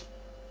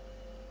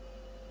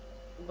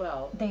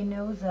 Well, They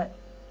know that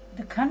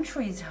the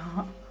countries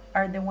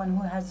are the one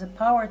who has the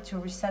power to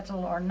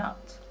resettle or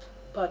not.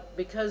 but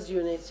because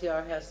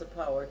UNHCR has the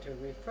power to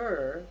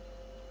refer,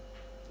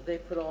 they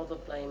put all the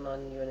blame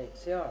on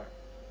UNHCR.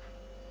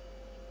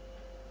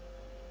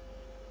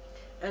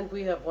 And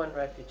we have one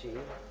refugee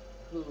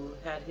who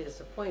had his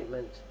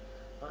appointment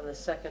on the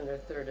 2nd or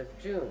 3rd of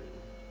June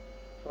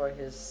for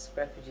his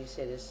refugee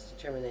status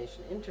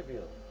determination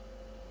interview.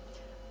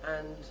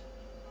 And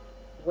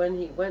when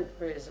he went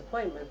for his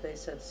appointment, they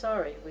said,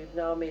 sorry, we've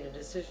now made a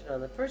decision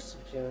on the 1st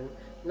of June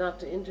not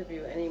to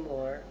interview any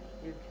more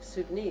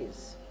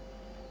Sudanese.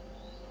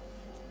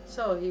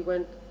 So he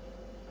went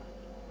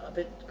a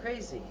bit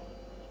crazy,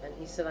 and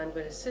he said, I'm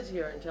going to sit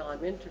here until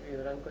I'm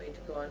interviewed. I'm going to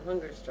go on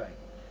hunger strike.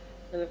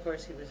 And of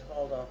course he was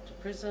hauled off to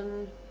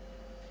prison.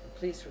 The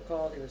police were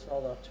called, he was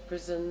hauled off to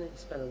prison. He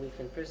spent a week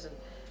in prison.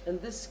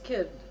 And this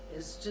kid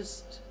is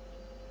just,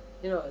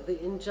 you know,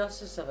 the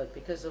injustice of it,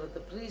 because of what the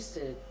police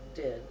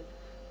did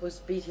was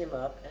beat him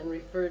up and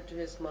referred to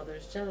his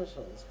mother's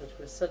genitals, which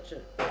was such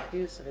an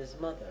abuse of his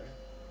mother,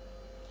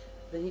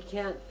 that he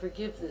can't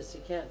forgive this, he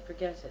can't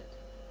forget it.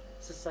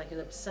 It's just like an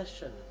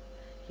obsession.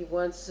 He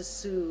wants to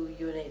sue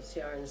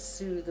UNHCR and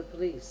sue the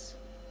police.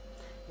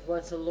 He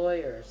wants a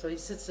lawyer, so he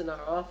sits in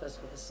our office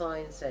with a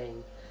sign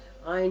saying,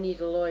 I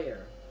need a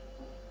lawyer.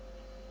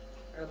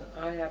 And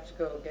I have to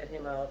go get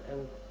him out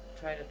and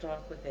try to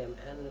talk with him.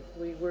 And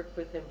we worked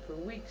with him for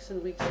weeks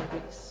and weeks and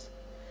weeks.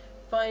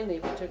 Finally,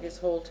 we took his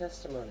whole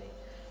testimony.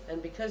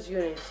 And because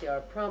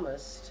UNHCR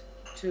promised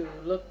to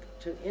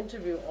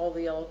interview all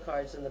the yellow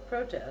cards in the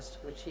protest,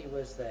 which he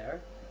was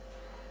there,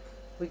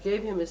 We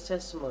gave him his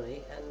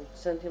testimony and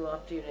sent him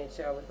off to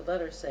UNHCR with a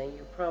letter saying,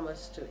 you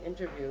promised to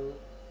interview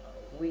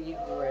we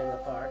who were in the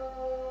park.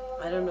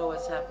 I don't know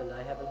what's happened.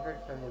 I haven't heard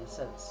from him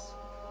since.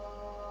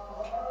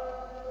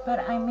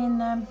 But I mean,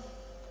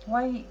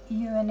 why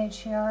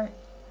UNHCR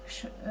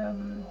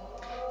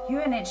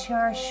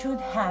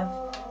should have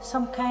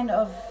some kind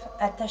of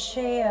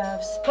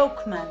attaché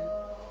spokesman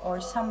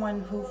or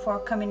someone who for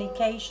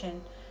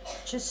communication,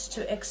 just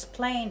to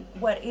explain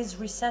what is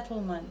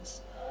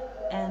resettlement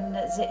and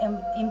the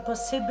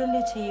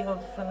impossibility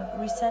of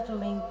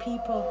resettling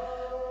people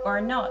or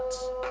not.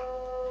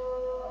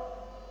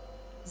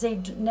 They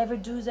never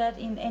do that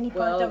in any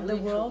part of the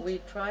world.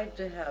 We tried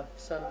to have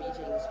some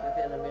meetings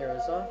within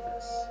Amira's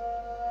office,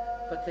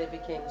 but they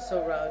became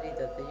so rowdy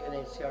that the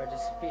UNHCR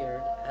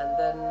disappeared, and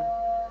then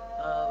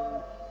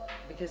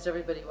because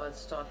everybody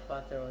wants to talk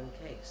about their own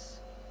case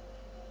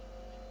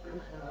and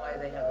why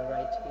they have a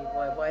right to be,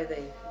 why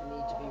they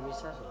need to be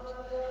resettled.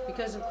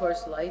 Because of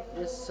course life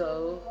is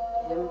so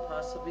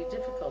impossibly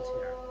difficult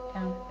here,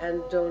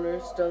 and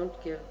donors don't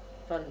give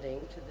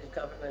funding to the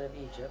government of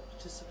Egypt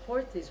to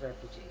support these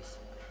refugees.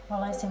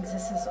 Well, I think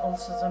this is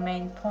also the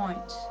main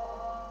point.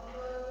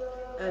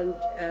 And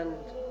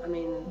I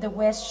mean, the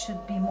West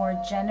should be more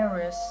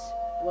generous.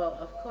 Well,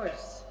 of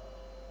course.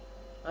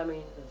 I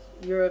mean,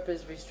 Europe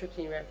is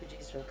restricting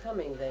refugees from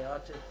coming. They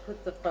ought to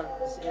put the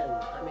funds in.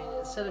 I mean,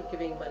 instead of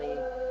giving money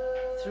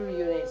through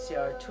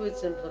UNHCR to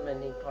its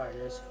implementing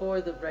partners for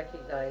the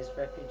recognized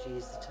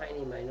refugees, the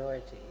tiny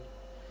minority,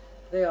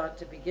 they ought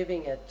to be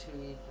giving it to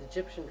the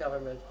Egyptian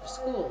government for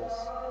schools.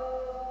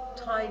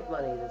 Tide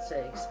money that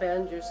say,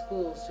 expand your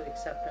schools to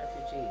accept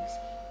refugees,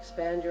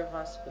 expand your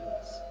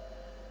hospitals.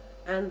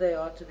 And they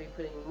ought to be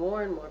putting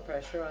more and more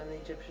pressure on the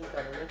Egyptian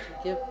government to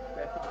give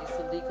refugees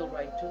the legal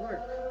right to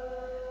work.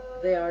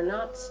 They are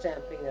not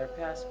stamping their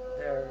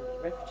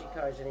refugee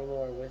cards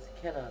anymore with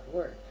cannot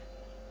work.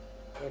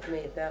 They've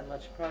made that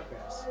much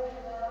progress.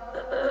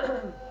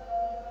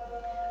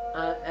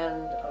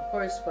 And of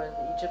course, when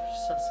Egypt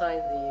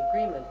signed the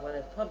agreement, when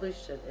it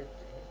published it,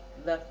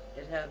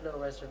 it had no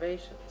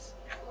reservations.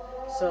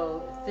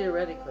 So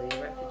theoretically,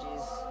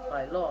 refugees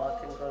by law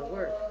can go to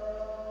work.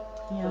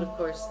 Yeah. But of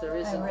course, there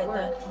isn't work. I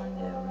read that on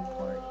the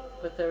report.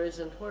 But there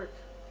isn't work.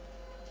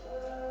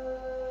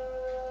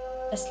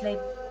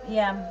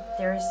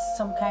 There is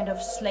some kind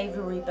of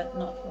slavery, but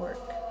not work.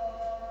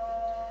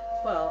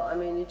 Well, I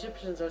mean,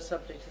 Egyptians are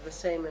subject to the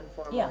same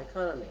informal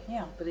economy.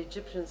 Yeah. But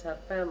Egyptians have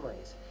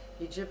families.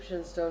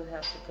 Egyptians don't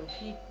have to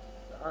compete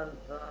on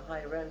the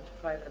high rent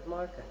private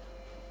market.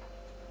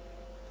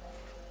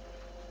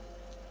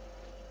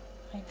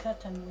 I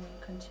cut and we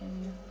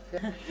continue.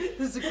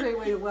 This is a great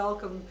way to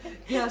welcome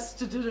guests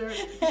to dinner.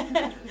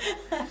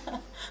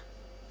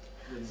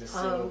 There's a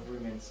sale of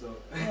women, so.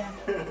 Yeah.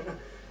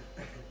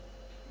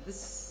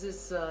 This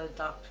is a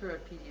doctor, a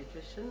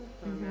pediatrician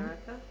from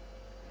America,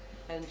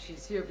 and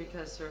she's here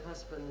because her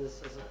husband is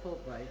a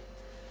Fulbright,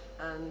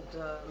 and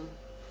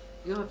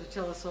you'll have to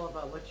tell us all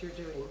about what you're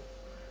doing.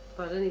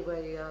 But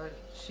anyway,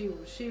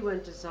 she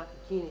went to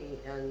Zakakini,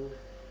 and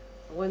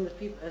when the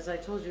people, as I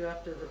told you,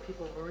 after the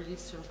people were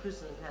released from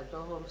prison and had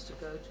no homes to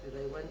go to,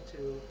 they went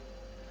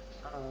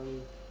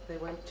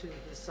to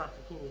the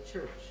Zakakini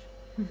church,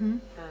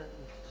 and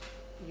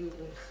you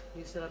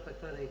set up a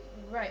clinic.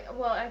 Right.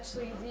 Well,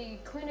 actually, the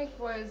clinic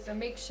was a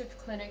makeshift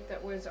clinic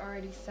that was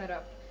already set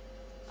up.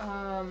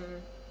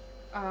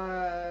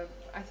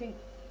 I think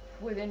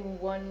within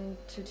 1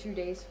 to 2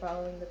 days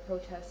following the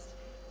protest,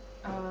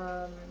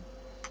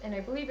 and I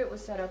believe it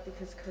was set up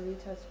because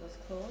Caritas was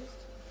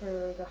closed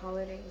for the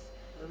holidays.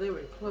 Well, they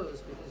were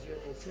closed because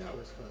UNHCR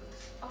was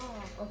closed.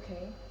 Oh,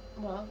 okay.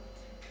 Well,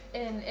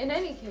 in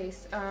any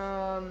case,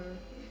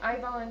 I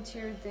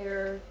volunteered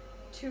there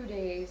 2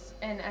 days,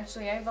 and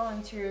actually I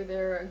volunteered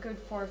there a good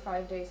 4 or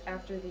 5 days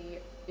after the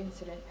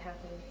incident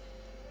happened,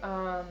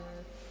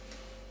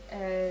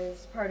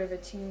 as part of a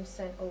team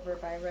sent over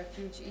by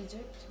Refugee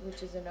Egypt,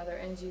 which is another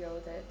NGO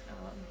that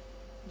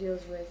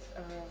deals with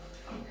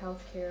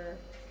healthcare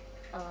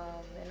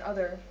and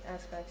other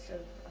aspects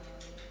of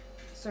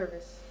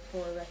service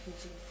for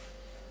refugees.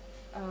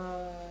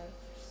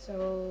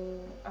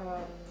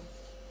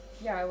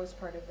 I was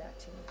part of that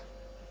team.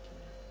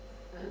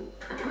 And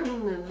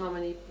how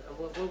many,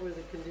 what were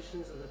the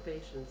conditions of the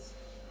patients?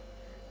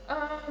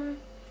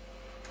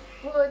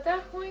 Well, at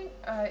that point,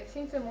 I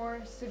think the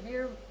more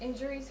severe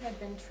injuries had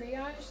been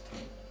triaged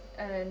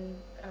and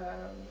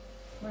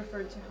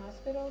referred to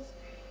hospitals.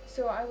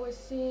 So I was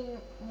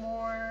seeing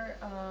more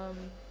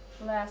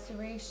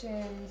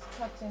lacerations,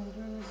 cuts and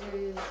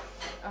bruises,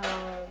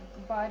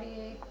 body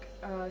ache,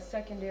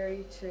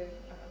 secondary to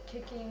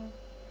kicking,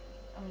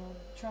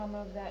 trauma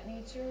of that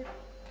nature,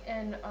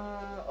 and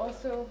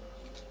also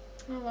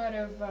a lot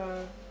of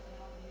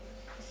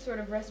sort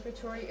of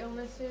respiratory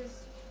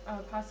illnesses,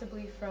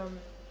 possibly from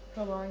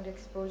prolonged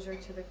exposure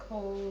to the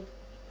cold,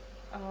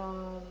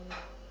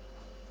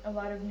 a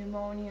lot of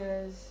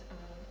pneumonias,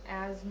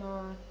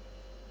 asthma,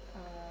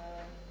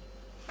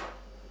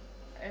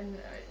 and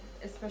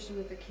especially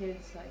with the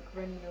kids, like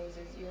runny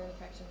noses, ear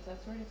infections,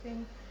 that sort of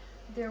thing.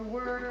 there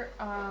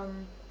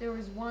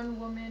was one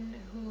woman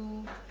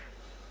who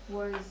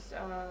was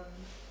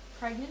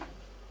pregnant,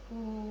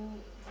 who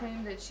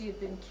claimed that she had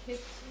been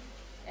kicked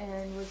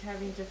and was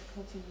having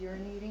difficulty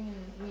urinating,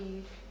 and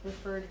we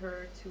referred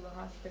her to a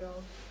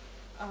hospital.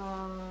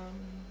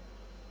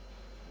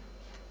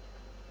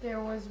 There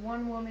was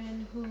one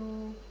woman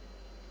who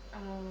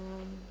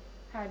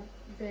had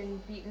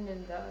been beaten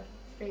in the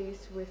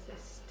face with a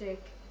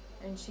stick,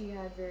 and she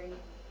had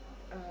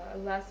a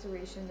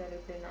laceration that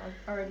had been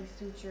already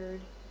sutured.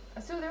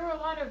 So there were a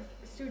lot of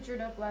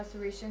sutured up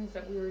lacerations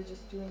that we were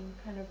just doing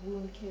kind of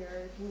wound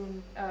care,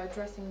 wound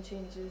dressing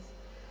changes.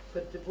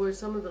 But were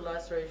some of the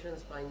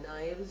lacerations by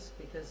knives?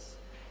 Because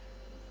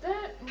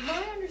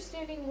My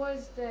understanding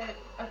was that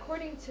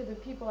according to the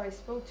people I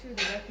spoke to,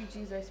 the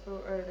refugees I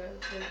spoke, or the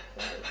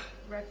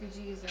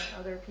refugees and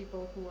other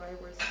people who I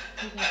was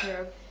taking care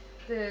of,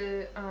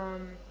 the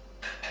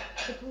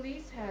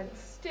police had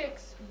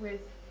sticks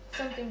with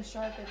something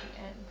sharp at the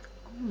end.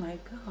 Oh my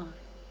God.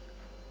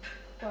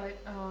 But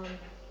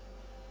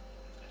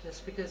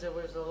just because there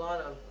was a lot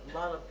of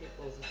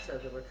people that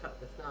said they were cut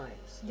with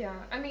knives. yeah,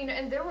 I mean,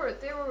 and there were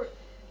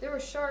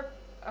sharp.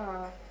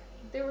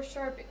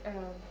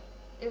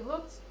 It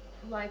looked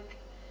like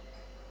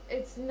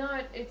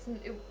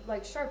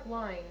like sharp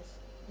lines.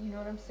 You know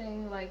what I'm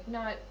saying? Like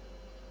not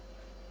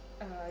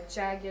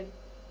jagged,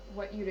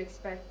 what you'd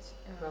expect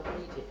from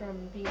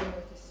beating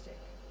with a stick,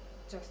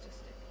 just a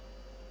stick.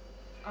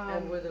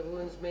 And were the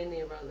wounds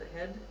mainly around the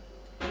head?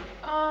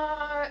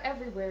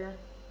 Everywhere.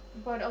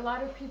 But a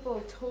lot of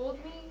people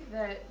told me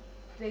that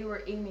they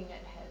were aiming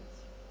at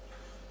heads.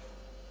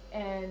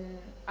 And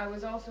I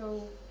was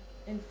also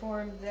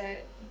informed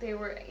that they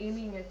were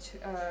aiming at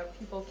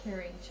people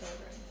carrying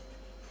children.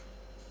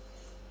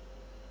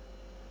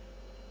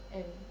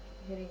 And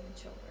hitting the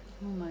children.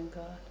 Oh my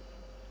God.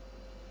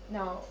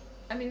 Now,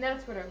 I mean,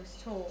 that's what I was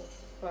told,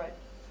 but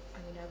I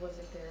mean, I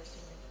wasn't there, so.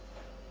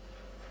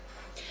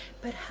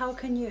 But how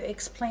can you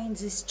explain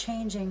this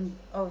changing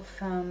of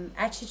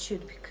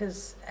attitude?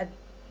 Because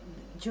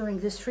during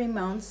the 3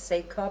 months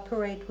they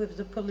cooperate with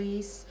the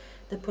police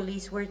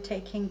were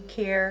taking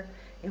care,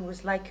 it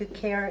was like a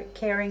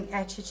caring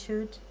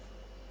attitude.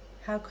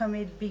 How come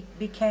it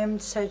became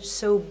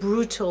so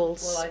brutal?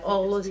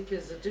 Well, I think it's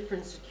because the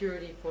different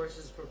security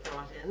forces were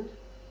brought in,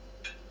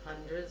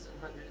 hundreds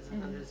and hundreds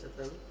and hundreds of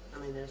them. I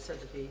mean, there's said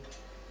to be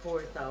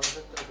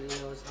 4,000, nobody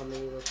knows how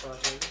many were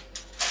brought in.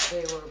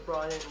 They were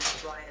brought in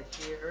with riot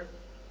gear,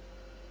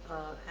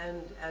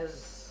 and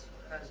as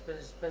has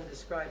been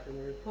described in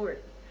the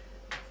report,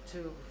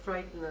 to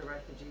frighten the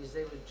refugees,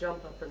 they would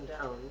jump up and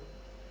down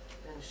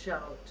and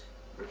shout.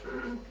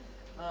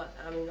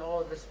 I mean,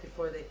 all of this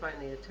before they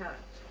finally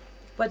attacked.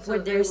 What So were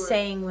they they were-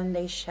 saying when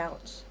they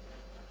shout?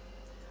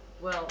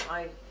 Well,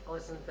 I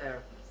wasn't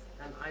there,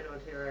 and I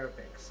don't hear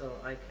Arabic, so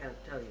I can't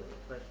tell you,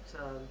 but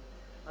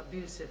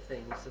abusive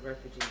things the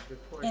refugees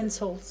reported.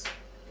 Insults.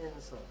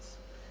 Insults.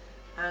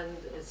 And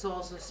it's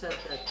also said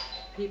that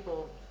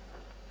people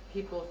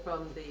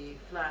from the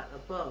flat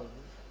above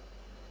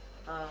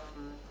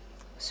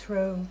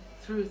Through,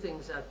 threw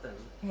things at them.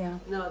 yeah.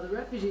 Now, the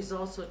refugees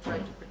also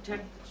tried to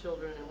protect the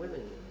children and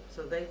women,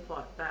 so they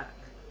fought back.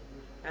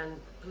 And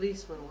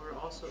policemen were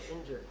also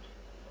injured.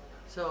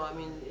 So, I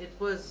mean, it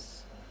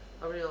was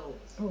a real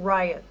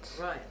Riot.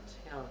 riot,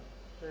 yeah.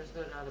 There's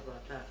no doubt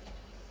about that.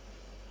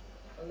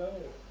 Hello.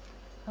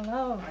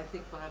 Hello. I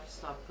think we'll have to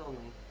stop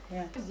filming.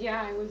 Yeah.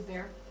 Yeah, I was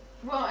there.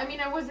 Well, I mean,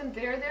 I wasn't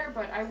there,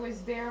 but I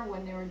was there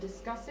when they were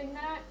discussing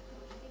that.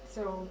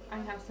 So I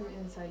have some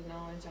inside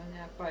knowledge on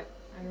that, but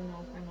I don't know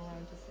if I'm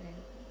allowed to say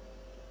it.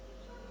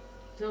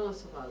 Tell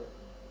us about it.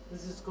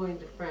 This is going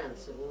to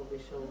France. It won't be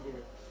shown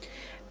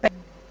here.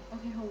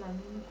 Okay, hold on,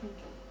 let me think.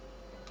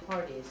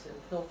 Parties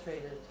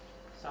infiltrated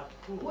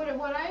Sakakuni.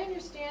 What I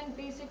understand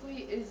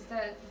basically is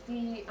that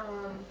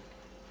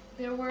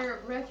there were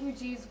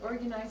refugees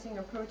organizing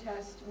a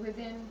protest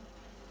within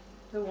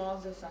the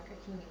walls of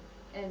Sakakini,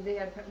 and they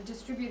had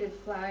distributed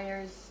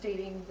flyers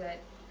stating that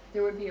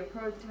there would be a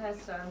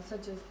protest on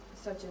such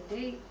a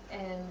date,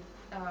 and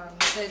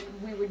that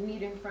we would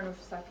meet in front of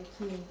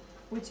Sakakini,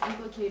 which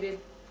implicated,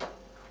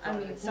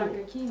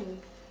 Sakakini,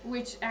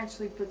 which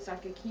actually put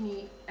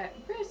Sakakini at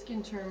risk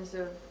in terms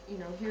of,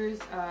 here's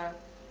a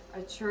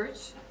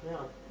church Yeah.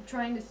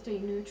 trying to stay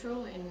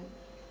neutral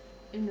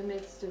in the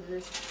midst of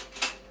this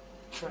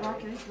Right.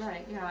 ruckus,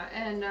 right? Yeah,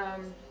 and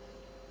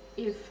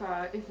if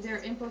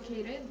they're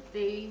implicated,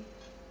 they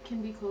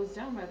can be closed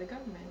down by the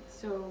government.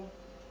 So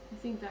I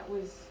think that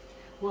was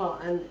Well,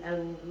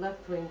 and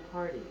left-wing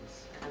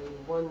parties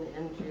and one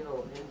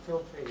NGO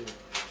infiltrated.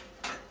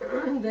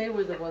 They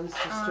were the ones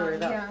to stir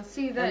it up. yeah.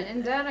 See that,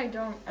 and that I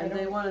don't. And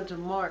they wanted to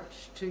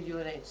march to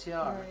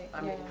UNHCR. Right,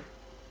 I mean,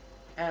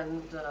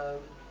 and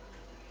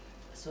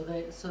so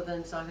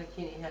then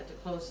Sakakini had to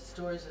close its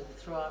doors and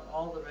throw out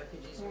all the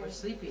refugees who were Right.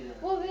 sleeping there.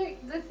 Well,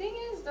 the thing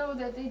is though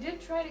that they did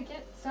try to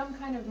get some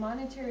kind of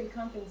monetary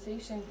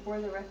compensation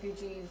for the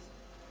refugees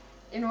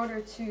in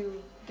order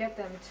to get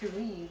them to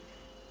leave.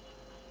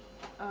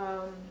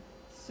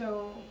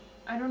 So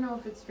I don't know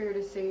if it's fair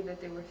to say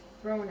that they were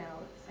thrown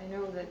out. I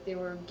know that they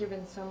were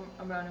given some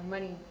amount of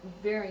money,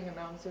 varying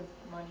amounts of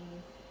money,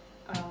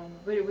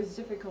 but it was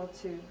difficult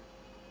to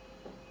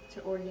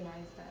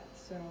organize that.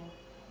 So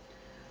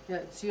Yeah,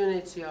 it's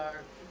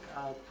UNHCR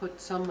put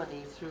some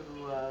money through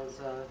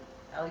the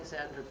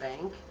Alexander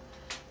Bank,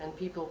 and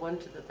people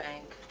went to the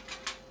bank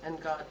and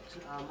got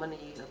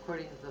money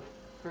according to the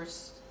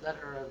first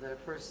letter of their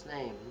first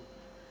name.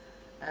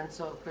 And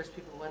so, of course,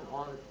 people went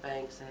all to the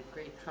banks. They had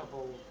great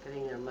trouble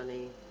getting their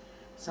money.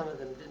 Some of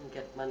them didn't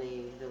get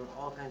money. There were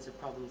all kinds of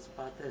problems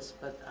about this.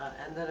 But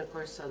and then, of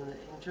course,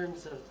 in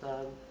terms of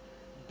the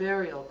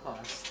burial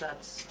costs,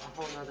 that's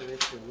a whole other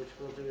issue, which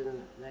we'll do in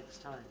the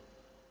next time.